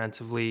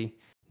 defensively,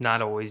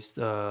 not always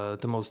the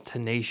most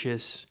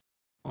tenacious.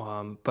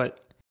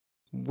 But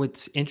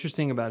what's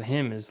interesting about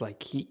him is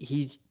like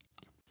he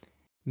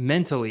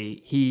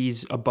mentally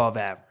he's above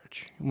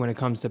average when it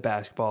comes to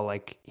basketball.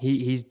 Like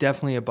he's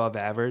definitely above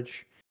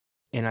average.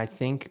 And I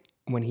think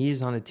when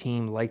he's on a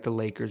team like the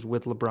Lakers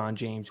with LeBron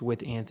James,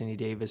 with Anthony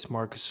Davis,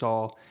 Marc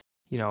Gasol,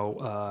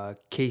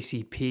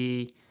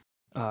 KCP,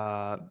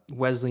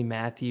 Wesley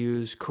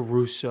Matthews,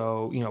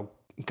 Caruso,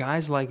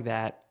 guys like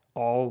that,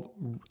 all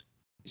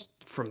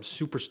from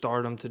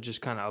superstardom to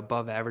just kind of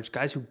above average,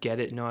 guys who get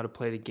it, know how to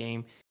play the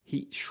game.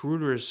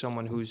 Schroeder is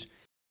someone who's,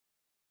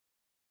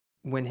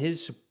 when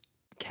his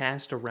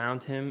cast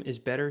around him is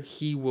better,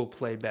 he will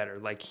play better.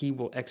 Like he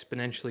will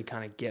exponentially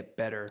kind of get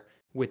better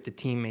with the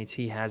teammates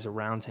he has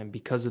around him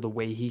because of the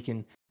way he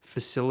can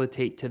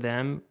facilitate to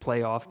them,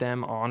 play off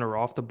them, on or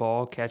off the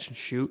ball, catch and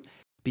shoot,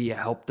 be a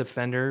help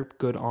defender,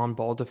 good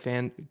on-ball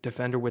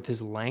defender with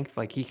his length.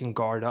 Like he can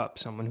guard up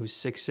someone who's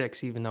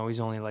 6'6", even though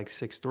he's only like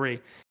 6'3",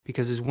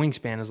 because his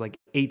wingspan is like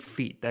 8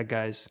 feet. That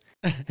guy's,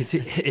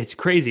 it's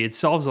crazy. It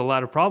solves a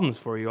lot of problems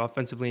for you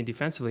offensively and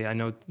defensively. I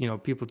know,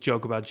 people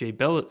joke about Jay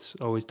Billets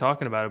always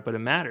talking about it, but it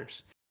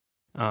matters.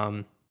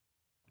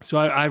 So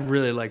I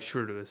really like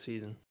Schroeder this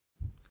season.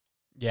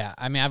 Yeah,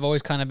 I mean, I've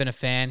always kind of been a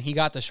fan. He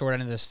got the short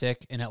end of the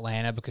stick in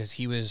Atlanta because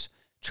he was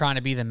trying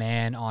to be the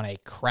man on a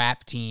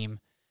crap team.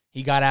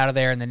 He got out of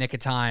there in the nick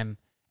of time.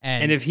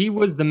 And if he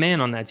was the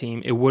man on that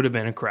team, it would have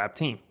been a crap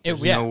team. It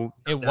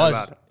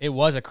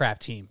was a crap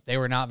team. They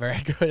were not very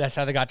good. That's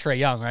how they got Trae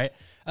Young, right?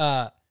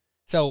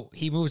 So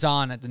he moves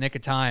on at the nick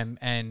of time,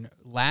 and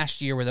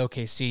last year with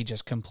OKC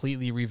just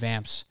completely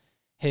revamps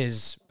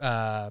his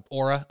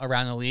aura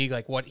around the league,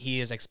 like what he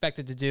is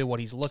expected to do, what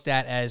he's looked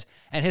at as,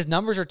 and his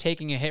numbers are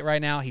taking a hit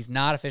right now. He's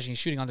not efficient. He's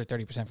shooting under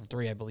 30% from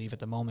three, I believe, at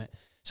the moment.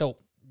 So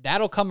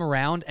that'll come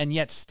around, and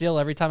yet still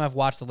every time I've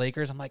watched the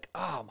Lakers, I'm like,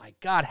 oh my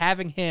God,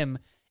 having him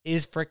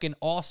is freaking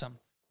awesome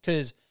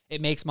because it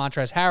makes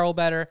Montrezl Harrell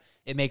better.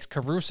 It makes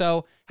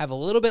Caruso have a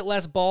little bit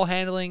less ball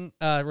handling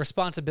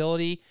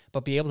responsibility,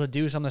 but be able to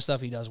do some of the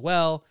stuff he does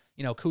well.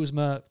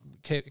 Kuzma,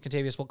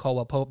 Kentavious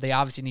Caldwell-Pope, they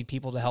obviously need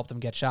people to help them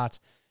get shots.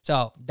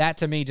 So that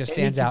to me just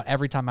stands out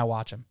every time I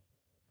watch him.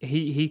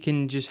 He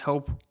can just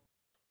help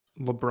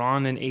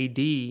LeBron and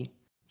AD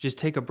just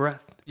take a breath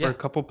for a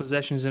couple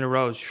possessions in a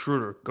row.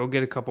 Schroeder, go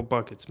get a couple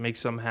buckets, make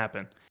something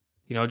happen.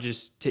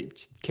 Just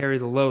carry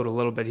the load a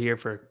little bit here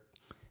for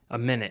a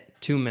minute,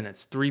 2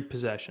 minutes, 3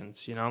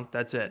 possessions.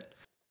 That's it.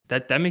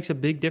 That makes a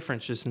big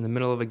difference just in the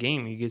middle of a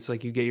game. It's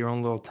like you get your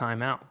own little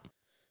timeout.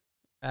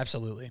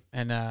 Absolutely,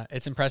 and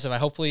it's impressive.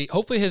 Hopefully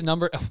his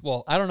number.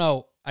 Well, I don't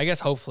know. I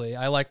guess hopefully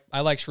I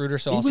like Schroeder,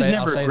 so I'll say he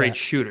was never a great that.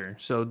 shooter,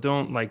 so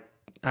don't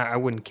I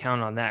wouldn't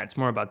count on that. It's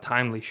more about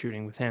timely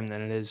shooting with him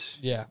than it is.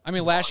 Yeah, I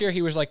mean last year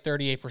he was like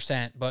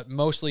 38%, but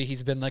mostly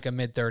he's been like a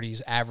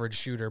mid-30s average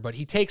shooter. But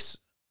he takes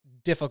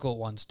difficult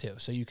ones too,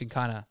 so you can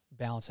kind of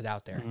balance it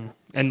out there. Mm-hmm.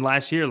 And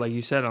last year, like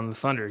you said on the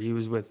Thunder, he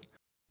was with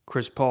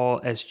Chris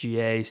Paul,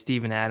 SGA,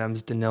 Steven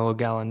Adams, Danilo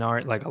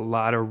Gallinari, like a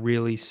lot of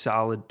really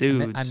solid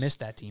dudes. I missed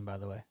that team, by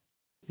the way.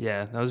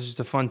 Yeah, that was just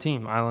a fun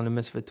team. Island of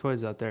Misfit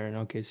Toys out there in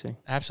OKC.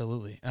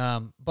 Absolutely.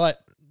 But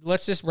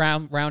let's just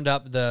round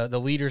up the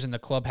leaders in the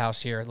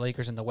clubhouse here.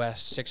 Lakers in the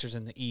West, Sixers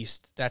in the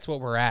East. That's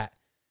what we're at.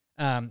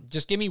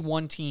 Just give me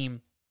one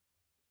team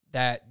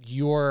that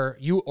you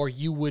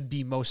would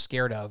be most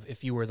scared of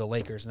if you were the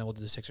Lakers, and then we'll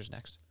do the Sixers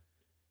next.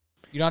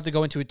 You don't have to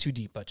go into it too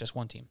deep, but just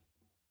one team.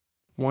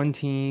 One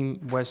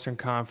team, Western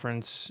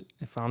Conference.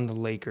 If I'm the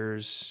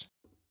Lakers,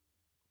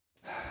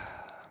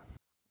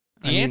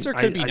 the answer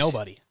could be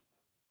nobody.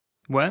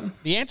 What?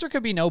 The answer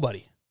could be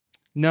nobody.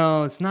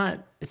 No, it's not.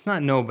 It's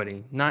not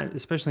nobody. Not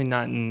especially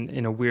not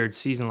in a weird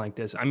season like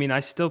this. I mean, I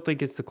still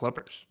think it's the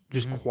Clippers.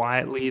 Just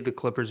quietly, the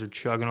Clippers are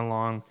chugging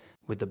along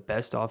with the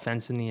best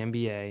offense in the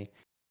NBA.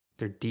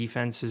 Their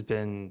defense has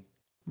been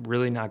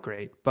really not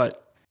great,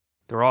 but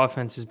their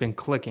offense has been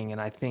clicking, and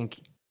I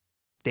think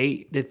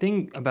the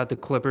thing about the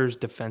Clippers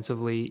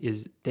defensively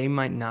is they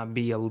might not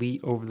be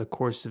elite over the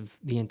course of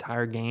the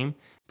entire game,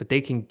 but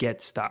they can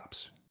get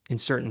stops in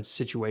certain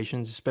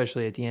situations,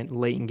 especially at the end,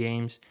 late in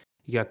games.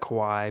 You got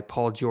Kawhi,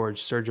 Paul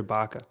George, Serge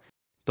Ibaka.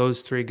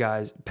 Those three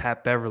guys,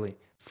 Pat Beverly,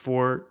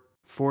 four,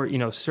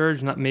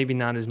 Serge, maybe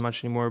not as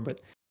much anymore, but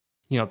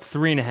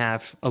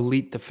 3.5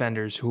 elite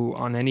defenders who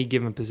on any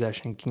given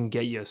possession can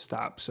get you a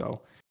stop.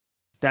 So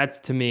that's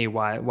to me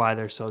why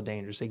they're so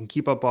dangerous. They can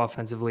keep up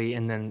offensively,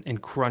 and then in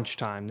crunch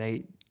time,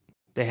 they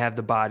have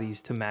the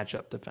bodies to match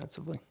up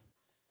defensively.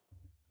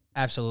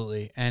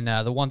 Absolutely. And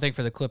the one thing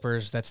for the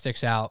Clippers that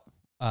sticks out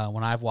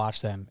when I've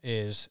watched them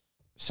is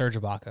Serge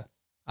Ibaka.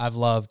 I've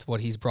loved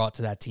what he's brought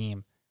to that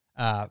team.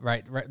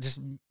 Right, just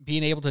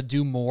being able to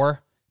do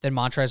more than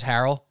Montrezl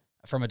Harrell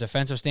from a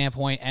defensive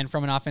standpoint and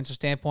from an offensive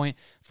standpoint.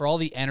 For all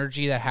the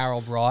energy that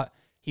Harrell brought,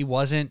 he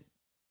wasn't,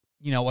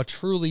 a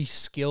truly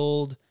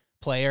skilled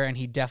player, and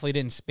he definitely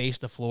didn't space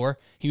the floor.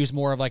 He was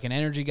more of like an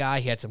energy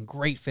guy. He had some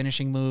great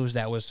finishing moves.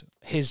 That was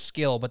his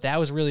skill, but that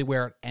was really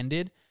where it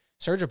ended.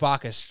 Serge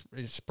Ibaka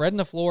is spreading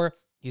the floor.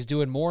 He's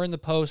doing more in the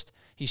post.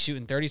 He's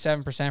shooting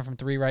 37% from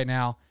three right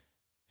now.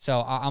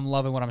 So I'm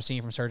loving what I'm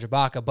seeing from Serge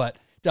Ibaka. But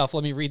Duff,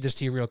 let me read this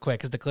to you real quick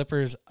because the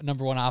Clippers'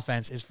 number one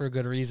offense is for a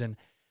good reason.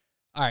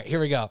 All right, here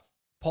we go.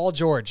 Paul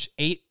George,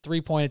 8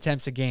 3-point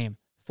attempts a game,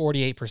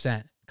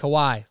 48%.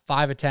 Kawhi,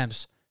 5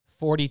 attempts,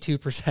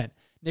 42%.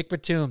 Nick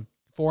Batum,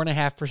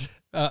 4.5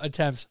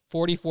 attempts,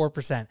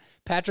 44%.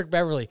 Patrick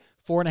Beverley,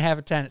 4.5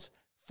 attempts,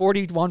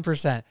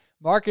 41%.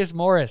 Marcus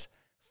Morris,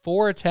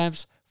 4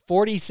 attempts,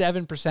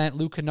 47%.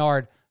 Luke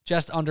Kennard,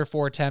 just under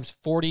 4 attempts,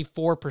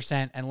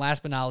 44%. And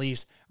last but not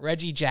least,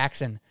 Reggie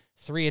Jackson,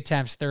 3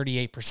 attempts,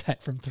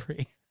 38% from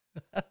 3.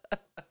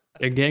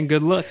 They're getting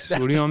good looks.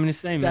 What do you want me to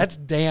say, man? That's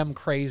damn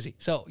crazy.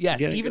 So,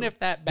 yes, even if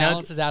that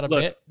balances out a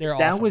bit, they're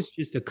that awesome. Was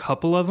just a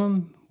couple of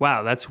them.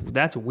 Wow, that's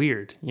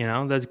weird.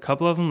 There's a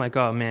couple of them like,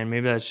 oh, man,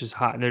 maybe that's just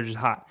hot. They're just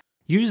hot.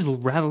 You just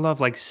rattled off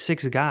like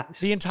 6 guys.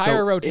 The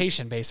entire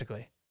rotation,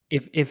 basically.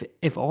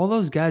 If all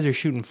those guys are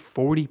shooting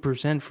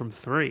 40% from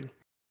 3,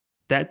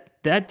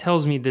 that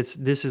tells me this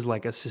is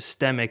like a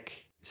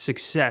systemic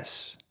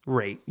success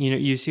rate.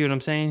 You see what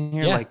I'm saying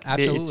here? Yeah, like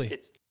absolutely.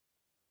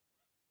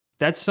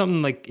 That's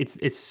something like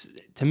it's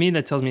to me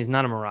that tells me it's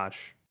not a mirage.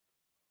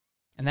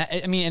 And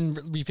and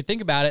if you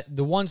think about it,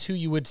 the ones who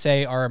you would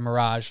say are a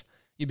mirage,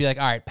 you'd be like,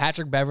 all right,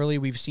 Patrick Beverley,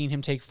 we've seen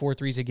him take 4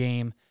 threes a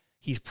game.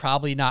 He's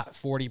probably not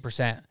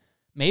 40%.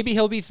 Maybe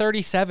he'll be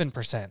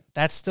 37%.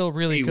 That's still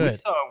really good. We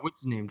saw,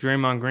 what's his name?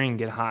 Draymond Green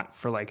get hot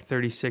for like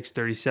 36,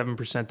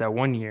 37% that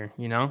one year,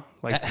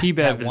 Like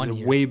P-Bev is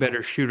a way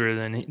better shooter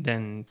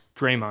than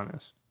Draymond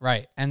is.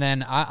 Right. And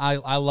then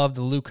I love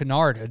the Luke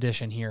Kennard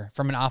addition here.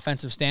 From an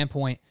offensive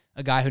standpoint,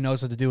 a guy who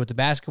knows what to do with the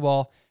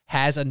basketball,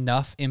 has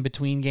enough in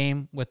between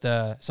game with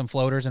some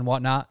floaters and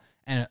whatnot,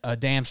 and a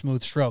damn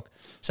smooth stroke.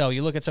 So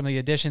you look at some of the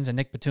additions, and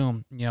Nick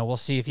Batum, we'll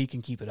see if he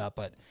can keep it up.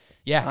 But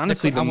yeah,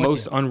 honestly, the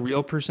most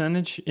unreal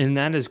percentage in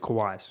that is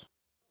Kawhi's.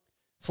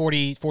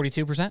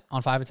 42%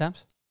 on 5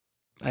 attempts.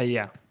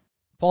 Yeah.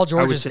 Paul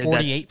George is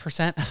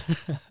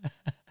 48%.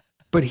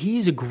 But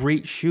he's a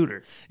great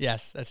shooter.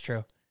 Yes, that's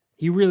true.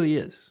 He really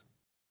is.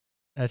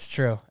 That's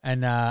true.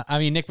 And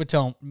Nick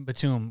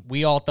Batum,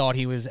 we all thought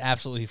he was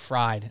absolutely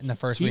fried in the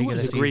first week of the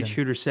season. He was a great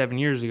shooter 7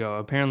 years ago.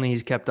 Apparently,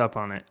 he's kept up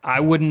on it.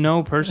 I wouldn't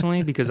know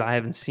personally because I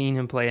haven't seen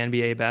him play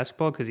NBA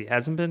basketball because he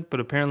hasn't been.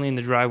 But apparently, in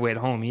the driveway at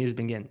home, he has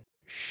been getting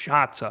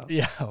shots up.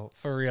 Yeah,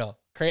 for real.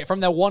 From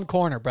that one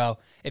corner, bro.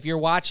 If you're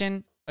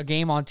watching a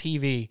game on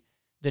TV,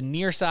 the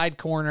near side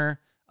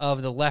corner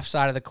of the left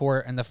side of the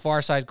court and the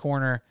far side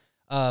corner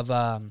of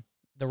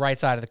the right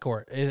side of the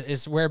court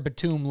is where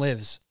Batum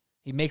lives.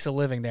 He makes a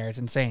living there. It's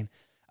insane.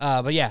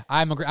 But yeah,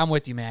 I'm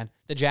with you, man.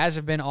 The Jazz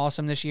have been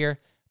awesome this year.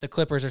 The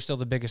Clippers are still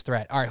the biggest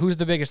threat. All right, who's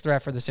the biggest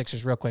threat for the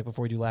Sixers real quick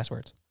before we do last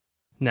words?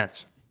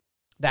 Nets.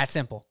 That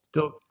simple.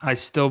 I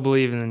still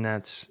believe in the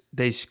Nets.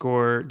 They're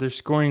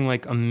scoring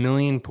like 1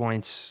 million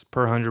points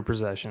per 100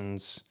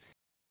 possessions.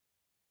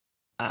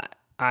 I'm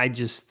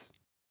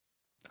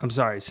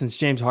sorry. Since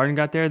James Harden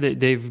got there,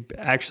 they've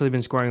actually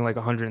been scoring like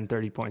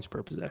 130 points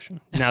per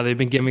possession. Now they've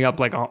been giving up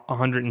like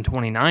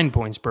 129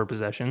 points per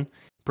possession,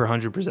 per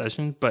 100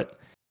 possessions, but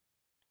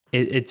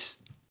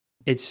it's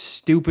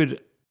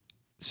stupid.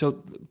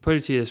 So put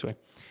it to you this way: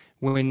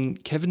 when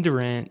Kevin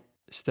Durant,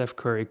 Steph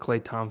Curry,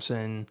 Klay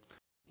Thompson,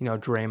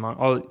 Draymond,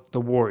 all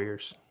the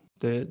Warriors,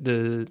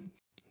 the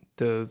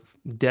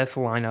death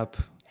lineup,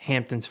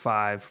 Hamptons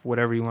 5,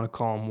 whatever you want to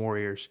call them,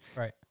 Warriors,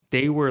 right?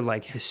 They were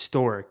like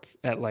historic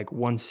at like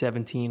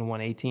 117,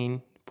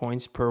 118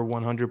 points per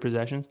 100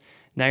 possessions.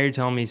 Now you're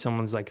telling me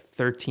someone's like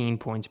 13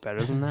 points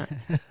better than that?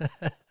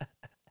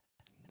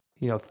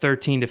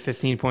 13 to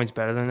 15 points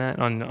better than that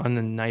on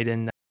the night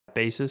in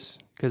basis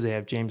because they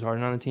have James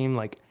Harden on the team.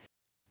 Like,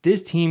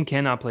 this team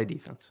cannot play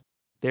defense.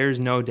 There's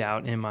no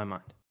doubt in my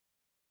mind.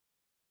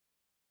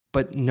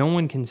 But no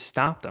one can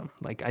stop them.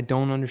 Like, I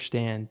don't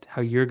understand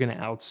how you're going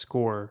to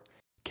outscore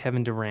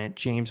Kevin Durant,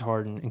 James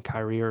Harden, and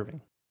Kyrie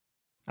Irving.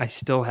 I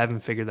still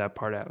haven't figured that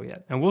part out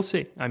yet. And we'll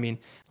see. I mean,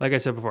 like I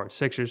said before,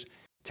 Sixers,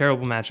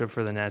 terrible matchup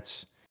for the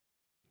Nets.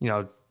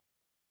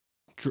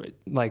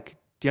 Like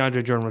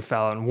DeAndre Jordan would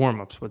foul out in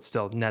warmups, but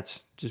still,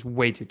 Nets just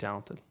way too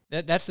talented.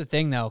 That's the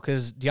thing, though,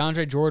 because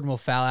DeAndre Jordan will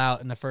foul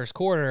out in the first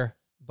quarter,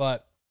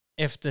 but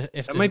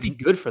that might be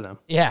good for them.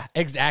 Yeah,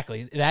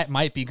 exactly. That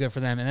might be good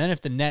for them. And then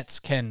if the Nets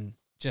can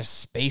just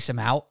space him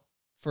out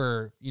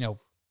for,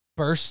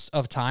 bursts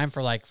of time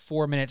for like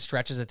 4-minute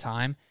stretches of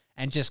time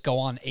and just go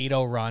on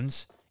 8-0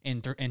 runs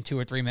in 2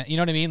 or 3 minutes. You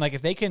know what I mean? Like,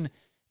 if they can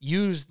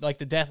use like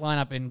the death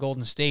lineup in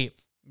Golden State,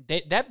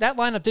 that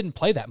lineup didn't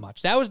play that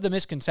much. That was the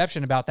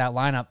misconception about that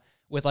lineup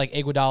with like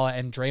Iguodala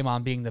and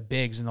Draymond being the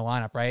bigs in the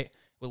lineup, right?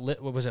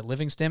 What was it,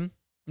 Livingston?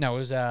 No, it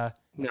was no.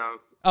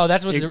 Oh,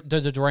 that's what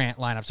the Durant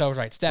lineup. So I was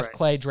right. Steph,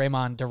 Clay,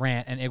 Draymond,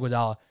 Durant, and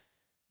Iguodala.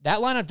 That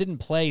lineup didn't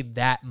play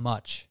that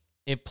much.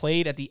 It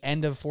played at the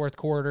end of fourth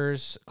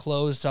quarters,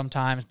 closed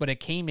sometimes, but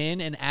it came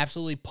in and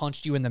absolutely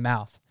punched you in the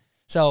mouth.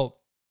 So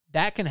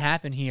that can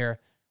happen here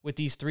with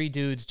these 3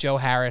 dudes, Joe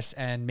Harris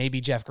and maybe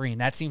Jeff Green.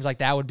 That seems like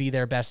that would be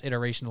their best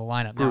iteration of the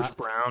lineup. Bruce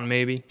Brown,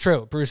 maybe.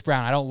 True, Bruce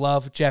Brown. I don't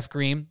love Jeff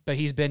Green, but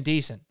he's been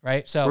decent,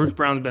 right? So Bruce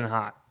Brown's been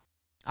hot.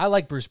 I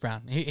like Bruce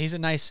Brown. He's a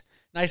nice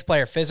Nice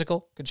player,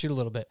 physical, could shoot a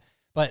little bit.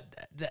 But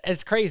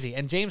it's crazy.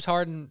 And James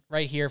Harden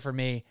right here for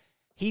me,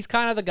 he's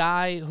kind of the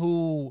guy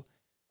who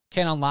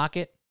can unlock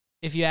it,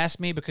 if you ask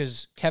me,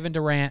 because Kevin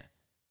Durant,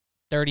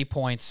 30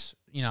 points,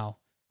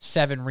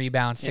 7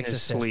 rebounds, 6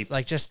 assists. Sleep.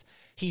 Like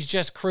he's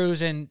just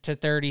cruising to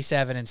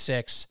 37 and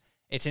 6.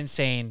 It's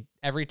insane.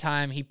 Every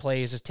time he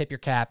plays, just tip your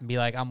cap and be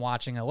like, I'm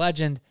watching a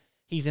legend.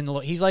 He's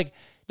like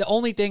the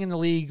only thing in the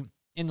league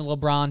in the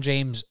LeBron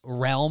James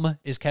realm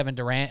is Kevin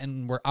Durant,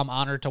 and I'm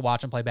honored to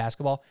watch him play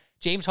basketball.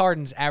 James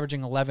Harden's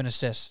averaging 11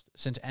 assists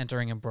since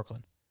entering in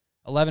Brooklyn.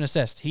 11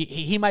 assists.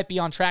 He might be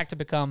on track to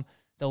become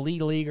the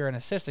lead leaguer in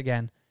assists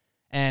again,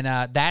 and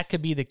that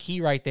could be the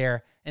key right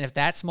there. And if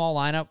that small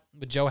lineup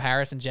with Joe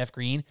Harris and Jeff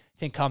Green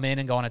can come in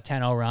and go on a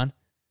 10-0 run,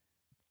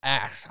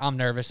 I'm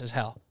nervous as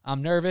hell.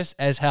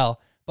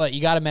 But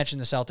you got to mention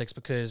the Celtics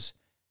because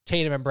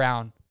Tatum and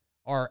Brown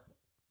are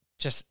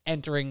just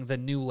entering the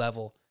new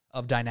level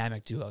of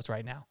dynamic duos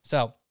right now.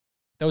 So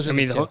those are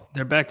the two.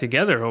 They're back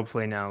together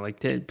hopefully now. Like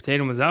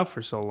Tatum was out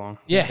for so long.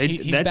 Yeah,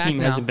 he's that back team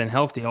now. hasn't been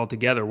healthy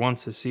altogether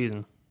once this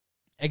season.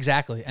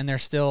 Exactly, and they're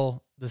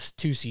still the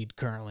 2 seed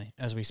currently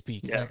as we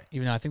speak. Yeah.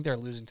 Even though I think they're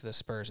losing to the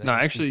Spurs.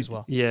 Actually, as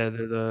well. Yeah.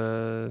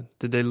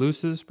 Did they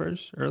lose to the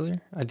Spurs earlier?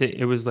 I think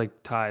it was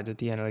like tied at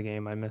the end of the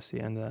game. I missed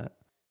the end of that.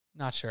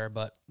 Not sure,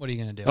 but what are you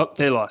gonna do? Oh,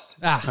 they lost.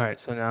 Ah. All right,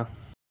 so now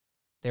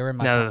They were in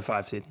my they're the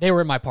 5 seed. They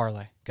were in my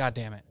parlay. God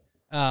damn it.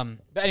 But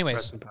anyways,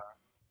 Rest in power.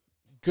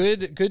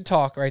 good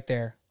talk right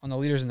there on the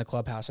leaders in the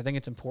clubhouse. I think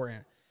it's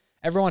important.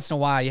 Every once in a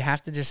while, you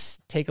have to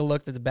just take a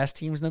look at the best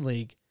teams in the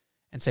league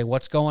and say,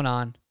 what's going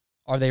on?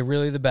 Are they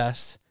really the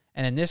best?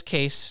 And in this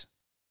case,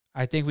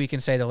 I think we can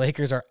say the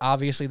Lakers are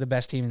obviously the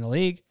best team in the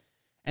league.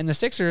 And the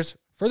Sixers,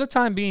 for the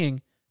time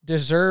being,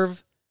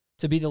 deserve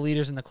to be the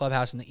leaders in the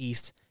clubhouse in the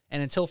East.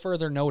 And until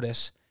further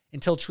notice,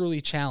 until truly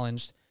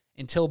challenged,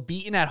 until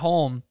beaten at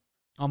home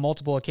on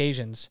multiple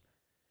occasions,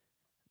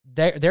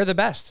 they're the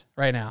best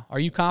right now. Are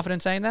you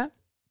confident saying that?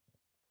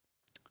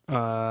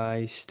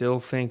 I still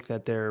think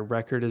that their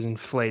record is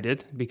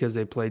inflated because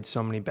they played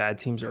so many bad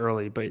teams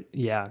early. But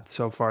yeah,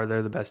 so far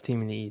they're the best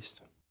team in the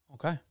East.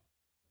 Okay,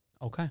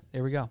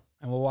 there we go.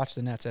 And we'll watch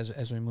the Nets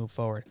as we move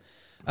forward.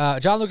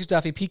 John Lucas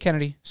Duffy, Pete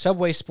Kennedy,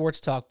 Subway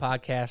Sports Talk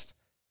Podcast.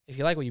 If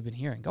you like what you've been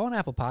hearing, go on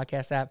Apple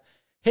Podcast app,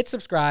 hit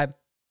subscribe,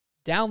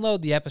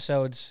 download the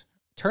episodes,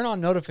 turn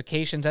on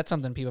notifications. That's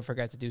something people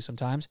forget to do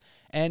sometimes.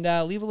 And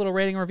leave a little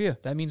rating and review.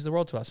 That means the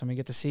world to us. And we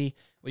get to see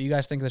what you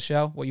guys think of the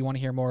show, what you want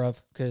to hear more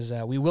of, because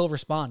we will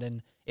respond.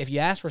 And if you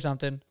ask for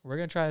something, we're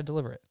going to try to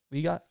deliver it.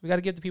 We got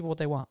to give the people what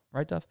they want.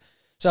 Right, Duff?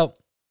 So,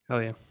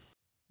 Hell yeah.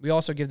 we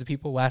also give the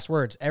people last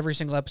words every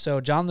single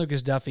episode. John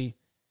Lucas Duffy,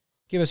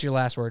 give us your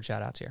last word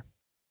shout-outs here.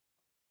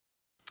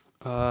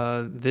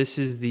 This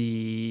is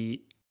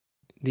the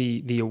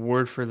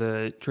award for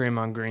the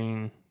Draymond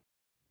Green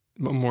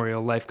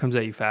Memorial Life Comes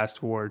at You Fast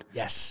award.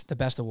 Yes, the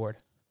best award.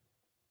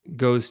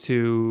 Goes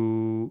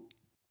to,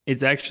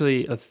 it's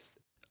actually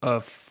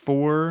a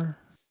four-way.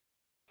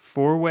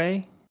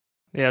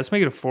 Yeah, let's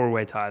make it a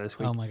 4-way tie this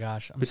week. Oh my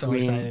gosh, I'm so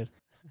Between excited.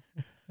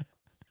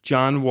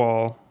 John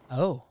Wall,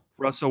 Oh,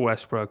 Russell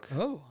Westbrook,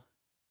 oh.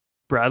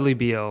 Bradley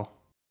Beal,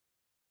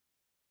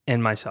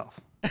 and myself.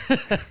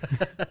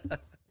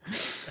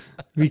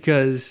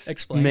 Because,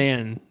 Explain.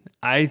 man,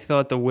 I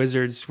thought the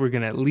Wizards were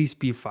going to at least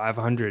be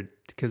 500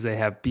 because they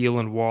have Beal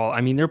and Wall.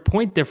 I mean, their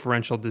point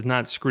differential does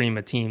not scream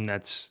a team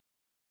that's,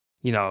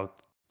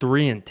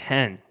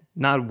 3-10,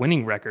 not a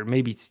winning record.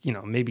 Maybe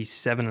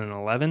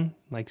 7-11,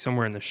 like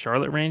somewhere in the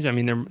Charlotte range. I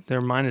mean,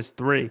 they're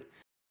 -3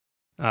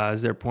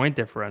 is their point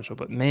differential.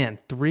 But man,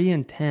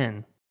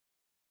 3-10,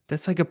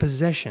 that's like a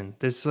possession.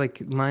 That's like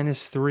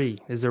 -3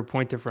 is their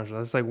point differential.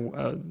 That's like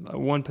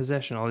one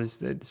possession. All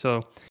this,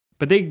 so.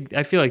 But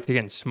I feel like they're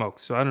getting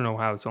smoked, so I don't know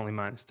how it's only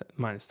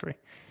 -3.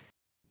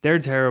 They're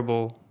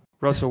terrible.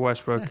 Russell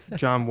Westbrook,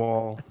 John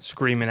Wall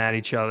screaming at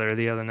each other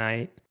the other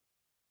night.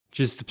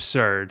 Just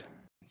absurd.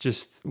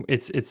 Just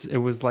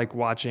it was like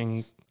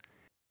watching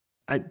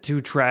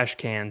 2 trash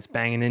cans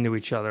banging into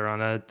each other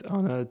on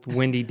a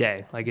windy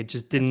day. Like it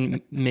just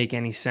didn't make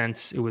any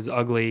sense. It was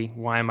ugly.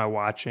 Why am I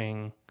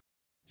watching?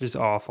 Just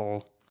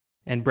awful.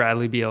 And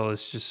Bradley Beal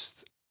is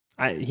just.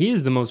 He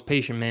is the most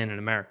patient man in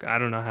America. I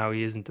don't know how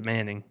he isn't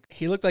demanding.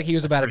 He looked like he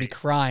was about to be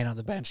crying on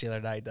the bench the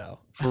other night, though.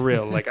 For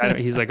real. Like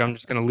he's like, I'm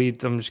just gonna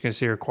lead. I'm just gonna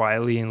sit here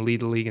quietly and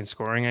lead the league in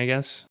scoring, I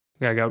guess.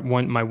 I got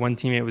my one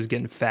teammate was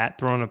getting fat,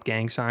 throwing up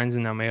gang signs,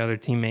 and now my other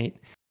teammate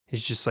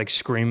is just like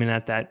screaming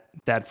at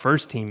that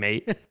first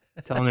teammate,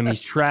 telling him he's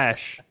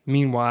trash.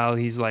 Meanwhile,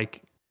 he's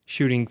like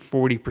shooting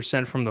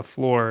 40% from the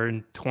floor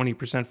and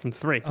 20% from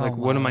 3. Like,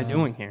 what am I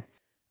doing here?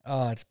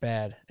 Oh, it's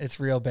bad. It's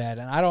real bad.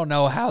 And I don't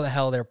know how the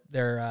hell their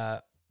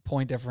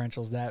point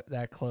differentials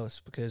that close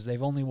because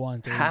they've only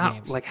won 3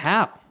 games. Like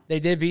how?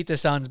 They did beat the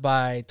Suns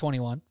by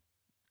 21.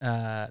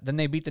 Then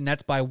they beat the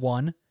Nets by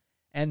 1,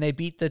 and they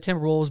beat the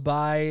Timberwolves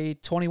by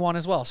 21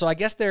 as well. So I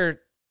guess they're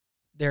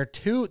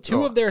two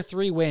of their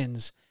 3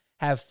 wins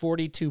have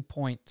 42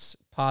 points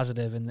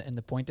positive in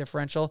the point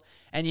differential.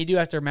 And you do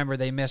have to remember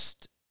they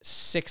missed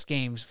 6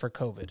 games for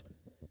COVID.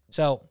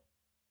 So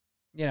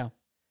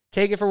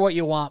take it for what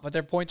you want. But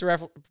their points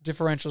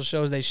differential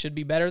shows they should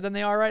be better than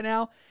they are right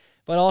now.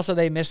 But also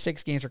they missed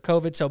 6 games for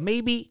COVID. So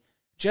maybe,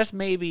 just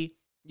maybe,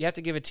 you have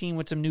to give a team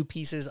with some new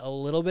pieces a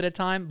little bit of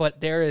time. But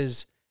there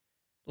is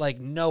like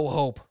no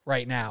hope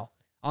right now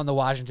on the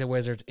Washington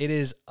Wizards. It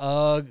is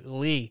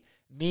ugly.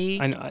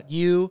 Me,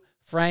 you,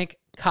 Frank,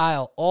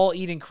 Kyle, all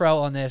eating crow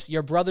on this.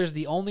 Your brother's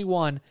the only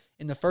one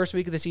in the first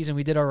week of the season.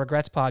 We did our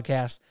regrets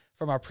podcast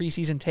from our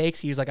preseason takes.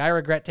 He was like, I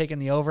regret taking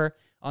the over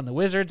on the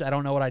Wizards. I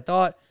don't know what I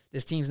thought.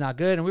 This team's not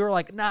good. And we were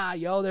like, nah,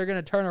 they're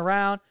going to turn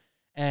around.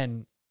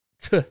 And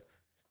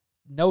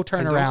no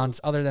turnarounds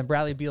other than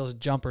Bradley Beal's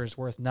jumpers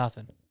worth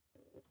nothing.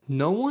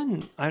 No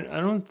one, I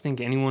don't think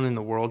anyone in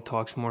the world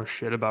talks more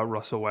shit about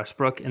Russell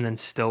Westbrook and then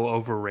still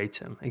overrates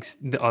him,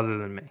 other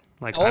than me.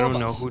 Like, I don't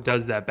know who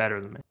does that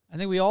better than me. I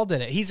think we all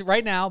did it. He's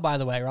right now, by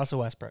the way, Russell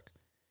Westbrook.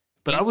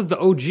 But I was the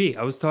OG.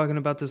 I was talking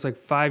about this like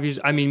 5 years.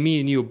 I mean, me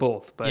and you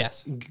both, but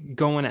yes.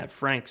 Going at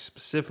Frank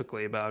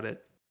specifically about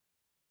it.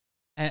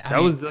 And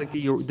that was like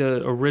the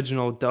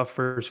original Duff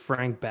versus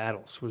Frank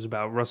battles was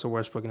about Russell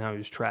Westbrook and how he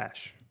was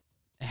trash.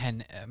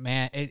 And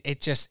man,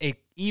 it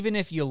even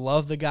if you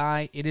love the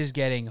guy, it is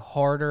getting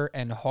harder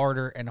and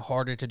harder and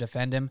harder to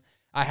defend him.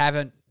 I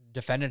haven't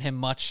defended him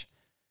much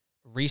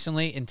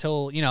recently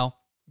until,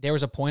 there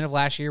was a point of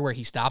last year where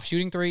he stopped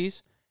shooting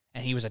threes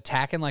and he was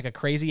attacking like a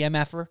crazy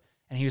MFer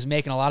and he was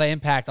making a lot of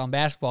impact on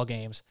basketball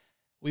games.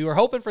 We were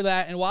hoping for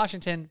that in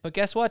Washington, but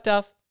guess what,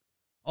 Duff?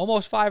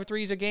 Almost 5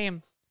 threes a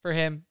game for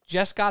him.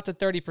 Just got to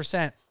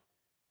 30%.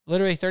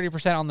 Literally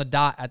 30% on the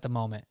dot at the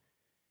moment.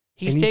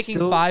 He's taking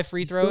 5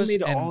 free throws. He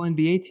still made an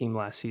All-NBA team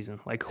last season.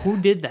 Like, who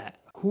did that?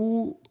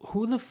 Who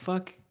the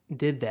fuck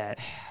did that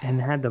and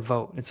had the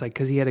vote? It's like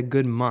because he had a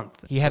good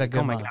month. He had a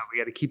good month. Oh my God, we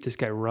got to keep this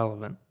guy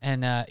relevant.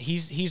 And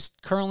he's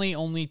currently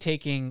only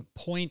taking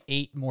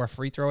 0.8 more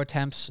free throw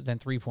attempts than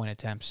 3-point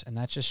attempts, and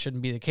that just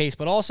shouldn't be the case.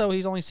 But also,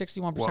 he's only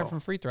 61%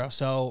 from free throw.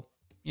 So,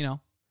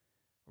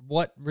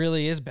 what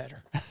really is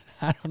better?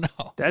 I don't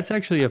know. That's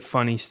actually a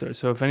funny story.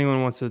 So if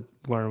anyone wants to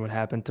learn what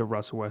happened to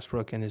Russell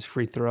Westbrook and his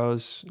free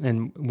throws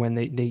and when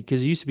they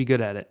because he used to be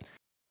good at it,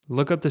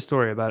 look up the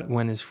story about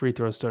when his free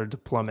throws started to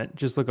plummet.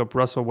 Just look up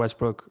Russell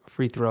Westbrook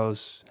free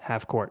throws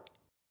half court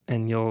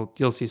and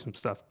you'll see some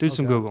stuff. Do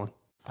some Googling.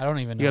 I don't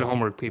even know. You got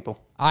homework,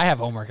 people. I have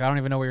homework. I don't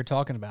even know what you're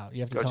talking about.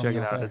 You have to go tell check me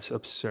it out. fair. It's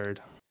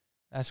absurd.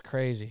 That's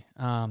crazy.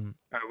 All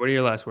right, what are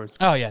your last words?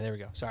 Oh, yeah, there we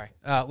go. Sorry.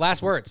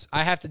 Last words.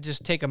 I have to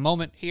just take a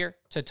moment here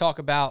to talk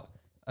about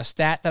a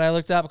stat that I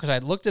looked up because I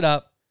looked it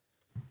up.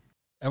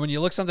 And when you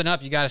look something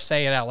up, you got to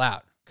say it out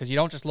loud because you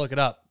don't just look it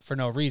up for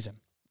no reason.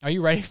 Are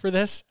you ready for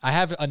this? I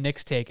have a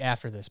Knicks take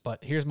after this,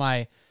 but here's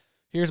my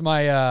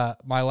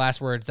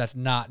last words that's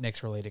not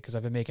Knicks related because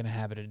I've been making a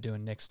habit of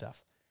doing Knicks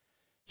stuff.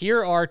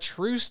 Here are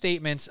true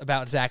statements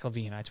about Zach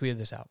LaVine. I tweeted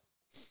this out.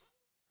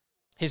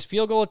 His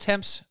field goal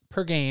attempts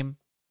per game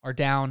are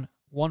down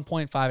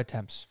 1.5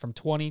 attempts from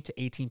 20 to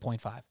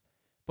 18.5.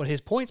 But his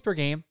points per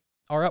game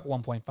are up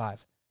 1.5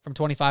 from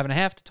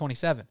 25.5 to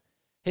 27.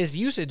 His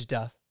usage,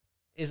 Duff,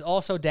 is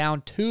also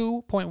down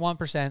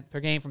 2.1% per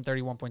game from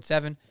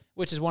 31.7,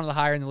 which is one of the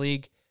higher in the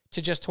league,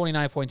 to just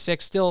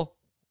 29.6. Still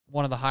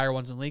one of the higher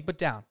ones in the league, but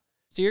down.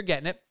 So you're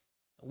getting it.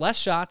 Less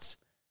shots,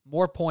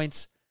 more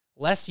points,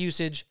 less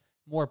usage,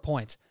 more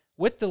points.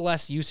 With the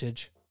less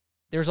usage,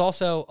 there's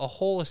also a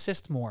whole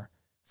assist more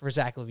for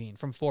Zach LaVine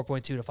from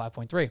 4.2 to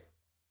 5.3.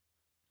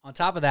 On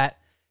top of that,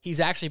 he's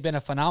actually been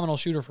a phenomenal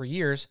shooter for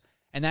years,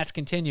 and that's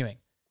continuing.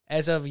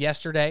 As of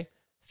yesterday,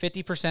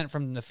 50%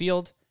 from the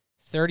field,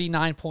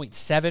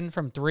 39.7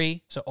 from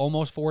 3, so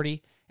almost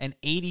 40, and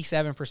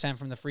 87%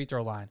 from the free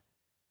throw line.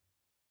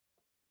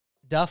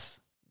 Duff,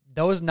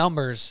 those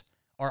numbers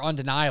are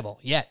undeniable,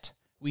 yet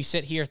we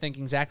sit here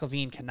thinking Zach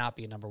LaVine cannot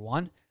be a number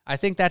 1. I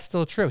think that's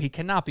still true. He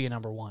cannot be a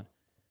number 1.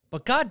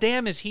 But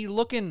goddamn, is he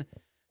looking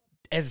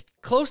as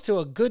close to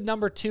a good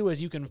number 2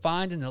 as you can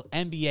find in the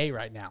NBA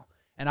right now.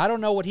 And I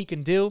don't know what he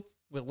can do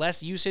with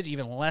less usage,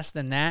 even less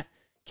than that.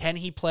 Can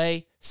he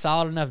play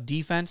solid enough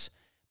defense?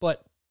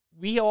 But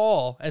we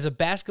all, as a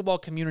basketball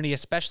community,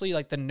 especially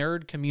like the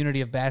nerd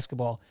community of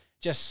basketball,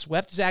 just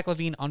swept Zach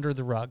LaVine under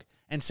the rug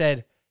and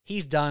said,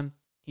 he's done.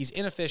 He's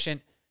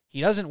inefficient.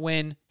 He doesn't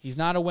win. He's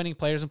not a winning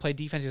player. Doesn't play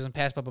defense. He doesn't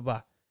pass, blah, blah,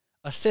 blah.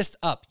 Assist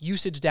up,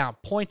 usage down,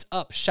 points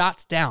up,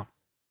 shots down.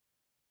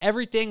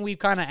 Everything we've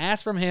kind of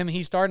asked from him,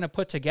 he's starting to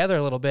put together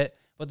a little bit,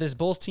 but this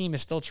Bulls team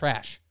is still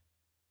trash.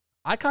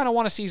 I kind of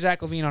want to see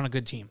Zach LaVine on a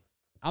good team.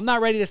 I'm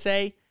not ready to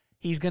say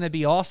he's going to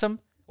be awesome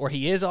or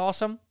he is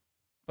awesome,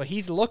 but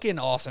he's looking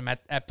awesome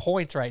at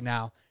points right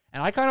now.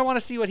 And I kind of want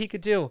to see what he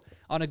could do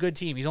on a good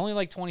team. He's only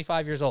like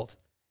 25 years old.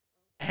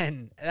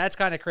 And that's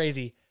kind of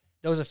crazy.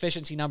 Those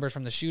efficiency numbers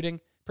from the shooting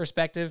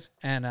perspective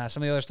and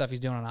some of the other stuff he's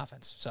doing on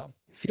offense. So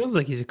it feels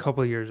like he's a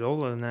couple of years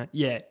older than that.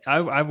 Yeah,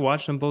 I've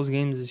watched some Bulls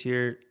games this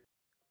year.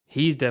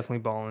 He's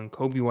definitely balling.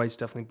 Kobe White's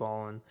definitely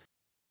balling.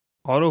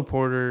 Otto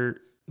Porter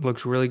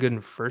looks really good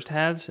in first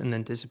halves and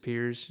then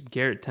disappears.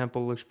 Garrett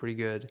Temple looks pretty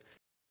good.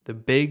 The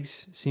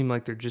bigs seem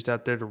like they're just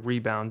out there to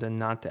rebound and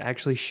not to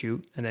actually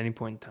shoot at any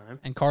point in time.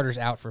 And Carter's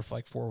out for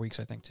like 4 weeks,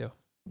 I think, too.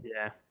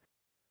 Yeah.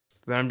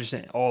 But I'm just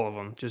saying, all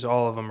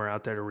of them are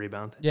out there to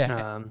rebound.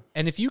 Yeah,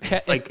 and if you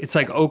it's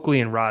like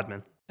Oakley and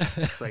Rodman.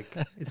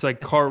 It's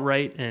like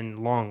Cartwright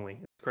and Longley.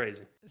 It's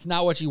crazy. It's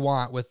not what you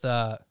want with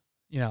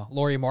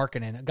Lauri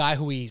Markkanen, a guy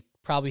who we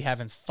probably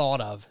haven't thought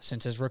of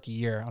since his rookie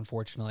year,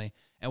 unfortunately,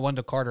 and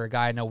Wendell Carter, a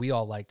guy I know we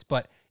all liked.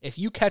 But if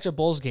you catch a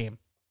Bulls game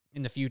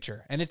in the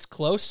future and it's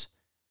close,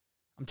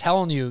 I'm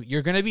telling you,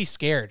 you're going to be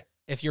scared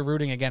if you're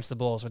rooting against the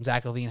Bulls when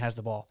Zach LaVine has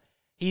the ball.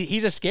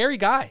 He's a scary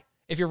guy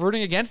if you're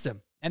rooting against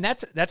him. And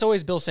that's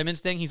always Bill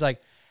Simmons' thing. He's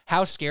like,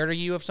 how scared are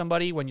you of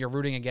somebody when you're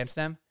rooting against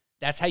them?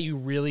 That's how you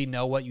really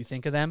know what you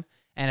think of them.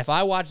 And if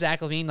I watch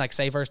Zach LaVine, like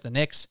say versus the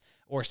Knicks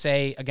or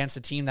say against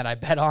a team that I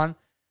bet on,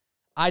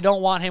 I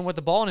don't want him with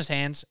the ball in his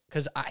hands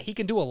because he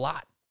can do a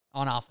lot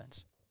on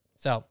offense.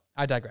 So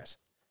I digress.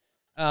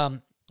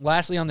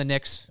 Lastly, on the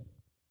Knicks,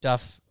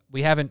 Duff,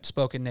 we haven't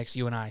spoken Knicks,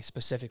 you and I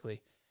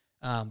specifically,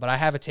 but I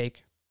have a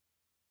take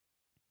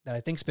that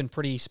I think's been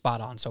pretty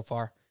spot on so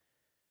far.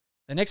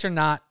 The Knicks are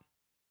not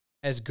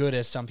as good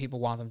as some people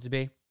want them to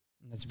be.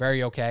 That's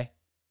very okay.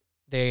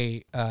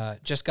 They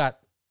just got,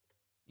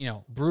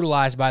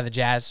 brutalized by the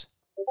Jazz,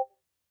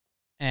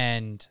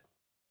 and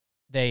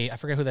I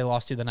forget who they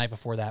lost to the night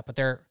before that, but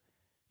they're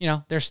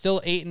still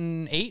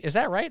 8-8. Is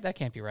that right? That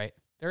can't be right.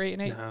 They're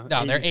 8-8.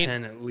 No, they're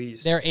 8-10 at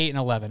least. They're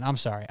 8-11. I'm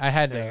sorry, I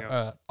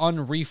had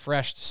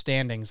unrefreshed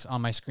standings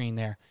on my screen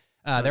there.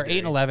 They're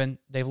 8-11.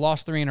 They've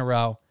lost 3 in a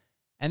row,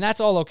 and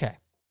that's all okay.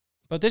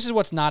 But this is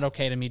what's not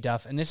okay to me,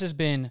 Duff, and this has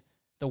been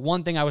the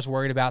one thing I was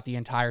worried about the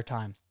entire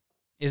time,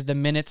 is the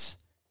minutes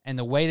and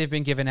the way they've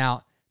been given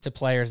out to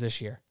players this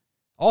year.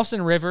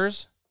 Austin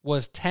Rivers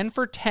was 10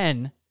 for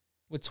 10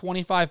 with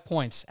 25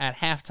 points at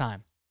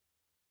halftime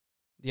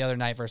the other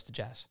night versus the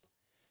Jazz.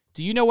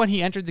 Do you know when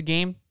he entered the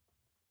game,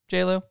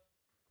 J-Lo,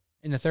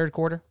 in the third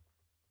quarter?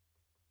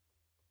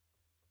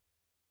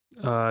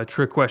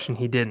 Trick question,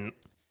 he didn't.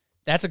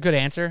 That's a good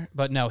answer,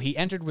 but no, he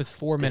entered with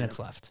 4 minutes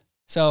left.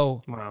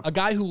 So a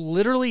guy who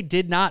literally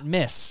did not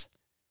miss.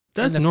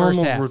 That's in the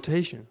normal first half.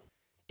 Rotation.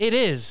 It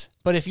is,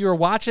 but if you were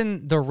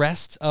watching the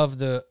rest of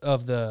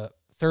the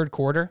third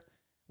quarter,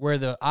 where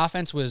the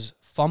offense was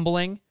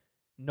fumbling,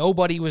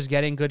 nobody was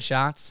getting good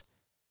shots,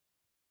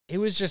 it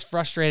was just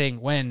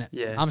frustrating when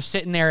I'm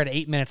sitting there at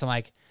 8 minutes. I'm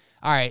like,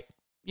 all right,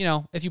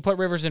 if you put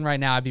Rivers in right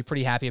now, I'd be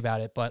pretty happy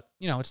about it, but,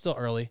 it's still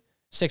early.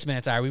 6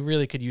 minutes, all right, we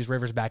really could use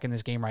Rivers back in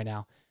this game right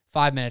now.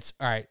 5 minutes,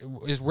 all right,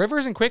 is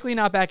Rivers and Quickley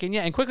not back in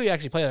yet? And Quickley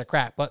actually played like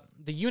crap, but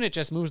the unit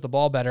just moves the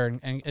ball better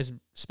and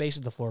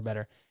spaces the floor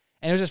better.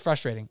 And it was just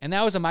frustrating. And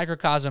that was a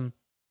microcosm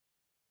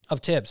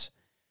of Tibbs.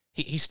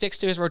 He sticks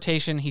to his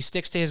rotation. He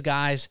sticks to his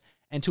guys.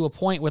 And to a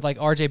point with like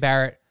RJ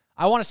Barrett,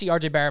 I want to see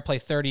RJ Barrett play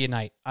 30 a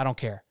night. I don't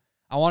care.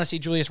 I want to see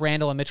Julius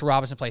Randle and Mitchell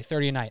Robinson play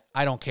 30 a night.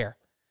 I don't care.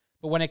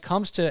 But when it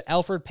comes to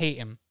Elfrid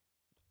Payton,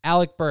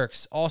 Alec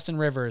Burks, Austin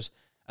Rivers,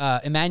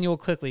 Emmanuel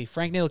Quickley,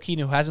 Frank Ntilikina,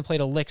 who hasn't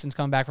played a lick since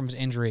coming back from his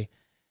injury,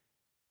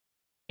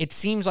 it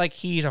seems like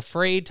he's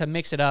afraid to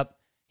mix it up.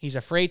 He's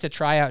afraid to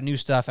try out new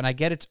stuff. And I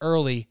get it's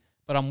early,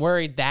 but I'm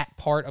worried that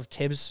part of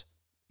Tibbs'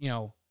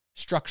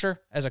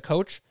 structure as a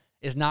coach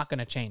is not going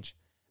to change.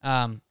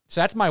 So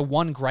that's my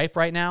one gripe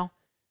right now.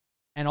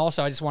 And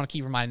also, I just want to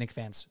keep reminding Knicks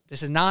fans,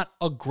 this is not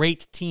a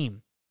great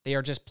team. They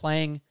are just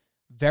playing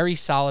very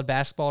solid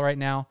basketball right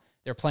now.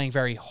 They're playing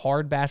very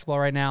hard basketball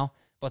right now,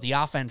 but the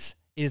offense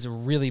is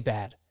really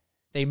bad.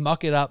 They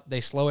muck it up.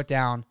 They slow it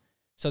down.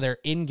 So they're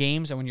in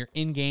games, and when you're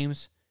in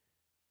games,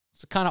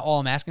 it's kind of all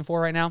I'm asking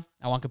for right now.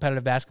 I want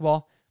competitive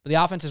basketball, but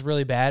the offense is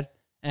really bad.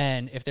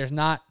 And if there's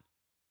not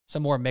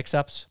some more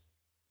mix-ups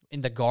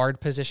in the guard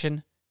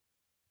position,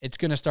 it's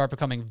going to start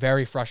becoming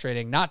very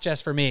frustrating, not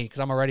just for me, because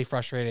I'm already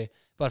frustrated,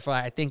 but for,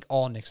 I think,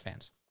 all Knicks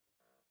fans.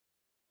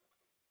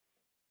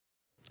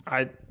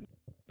 I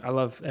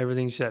love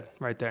everything you said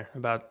right there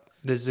about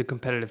this is a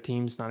competitive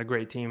team. It's not a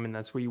great team, and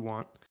that's what you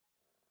want.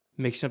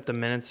 Mixing up the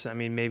minutes, I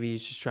mean, maybe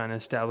he's just trying to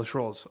establish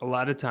roles. A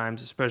lot of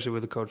times, especially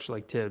with a coach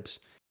like Tibbs,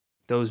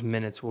 those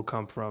minutes will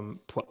come from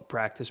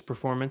practice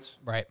performance.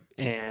 Right.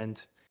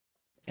 And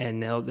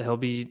he'll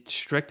be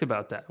strict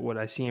about that. What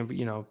I see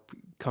him,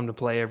 come to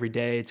play every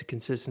day, it's a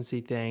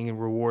consistency thing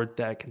and reward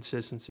that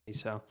consistency.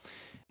 So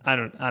I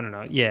don't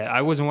know. Yeah,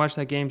 I wasn't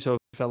watching that game, so it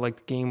felt like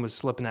the game was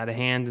slipping out of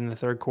hand in the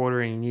third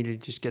quarter and you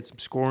needed to just get some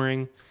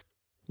scoring.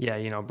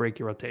 Yeah, break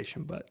your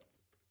rotation, but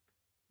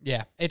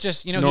yeah, it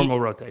just, normal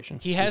rotation.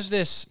 He has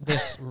this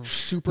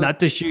super, not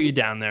to shoot you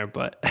down there,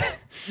 but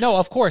no,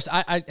 of course.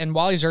 I and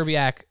Wally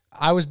Szczerbiak,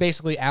 I was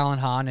basically Alan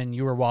Hahn and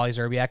you were Wally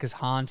Szczerbiak, because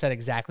Hahn said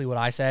exactly what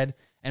I said.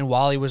 And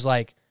Wally was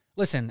like,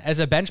 listen, as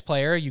a bench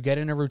player, you get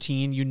in a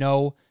routine, you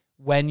know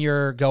when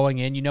you're going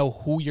in, you know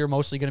who you're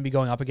mostly going to be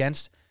going up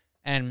against.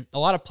 And a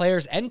lot of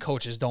players and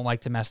coaches don't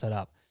like to mess that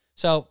up.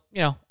 So,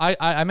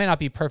 I may not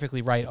be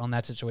perfectly right on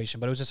that situation,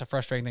 but it was just a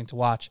frustrating thing to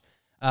watch.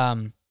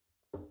 And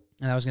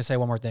I was going to say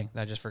one more thing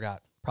that I just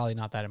forgot. Probably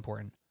not that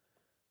important.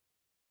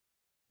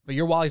 But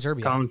you're Wally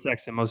Szczerbiak. Colin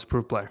Sexton, most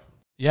improved player.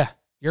 Yeah.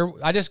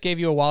 I just gave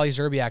you a Wally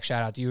Szczerbiak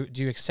shout out. Do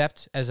you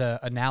accept as a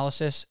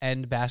analysis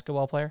and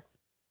basketball player?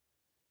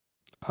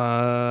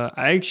 I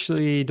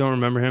actually don't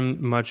remember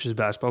him much as a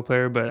basketball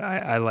player, but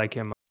I like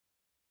him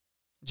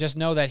Just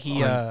know that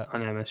he on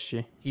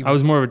MSG. he- I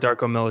was more of a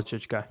Darko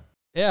Milicic guy.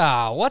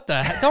 yeah, what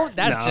the heck? Don't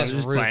that's No, I'm just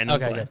just rude. playing,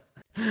 I'm Okay,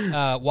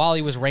 good. While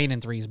he was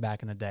raining threes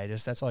back in the day,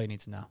 just that's all you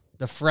need to know.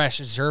 The fresh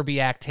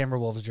Zerbiak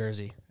Timberwolves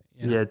jersey.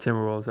 You know? Yeah,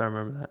 Timberwolves. I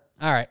remember that.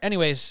 All right.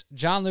 Anyways,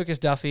 John Lucas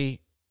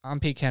Duffy. I'm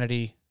Pete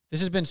Kennedy. This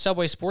has been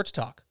Subway Sports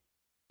Talk,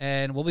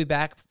 and we'll be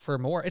back for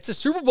more. It's a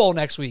Super Bowl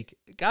next week.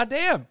 God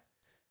damn.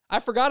 I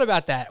forgot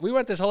about that. We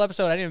went this whole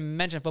episode. I didn't even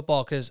mention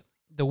football because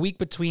the week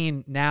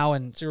between now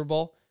and Super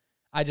Bowl,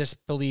 I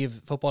just believe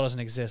football doesn't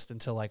exist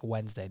until like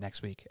Wednesday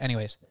next week.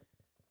 Anyways,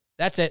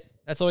 that's it.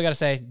 That's all we got to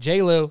say.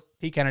 Jay Lou,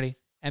 Pete Kennedy,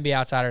 NBA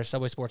Outsiders,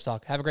 Subway Sports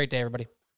Talk. Have a great day, everybody.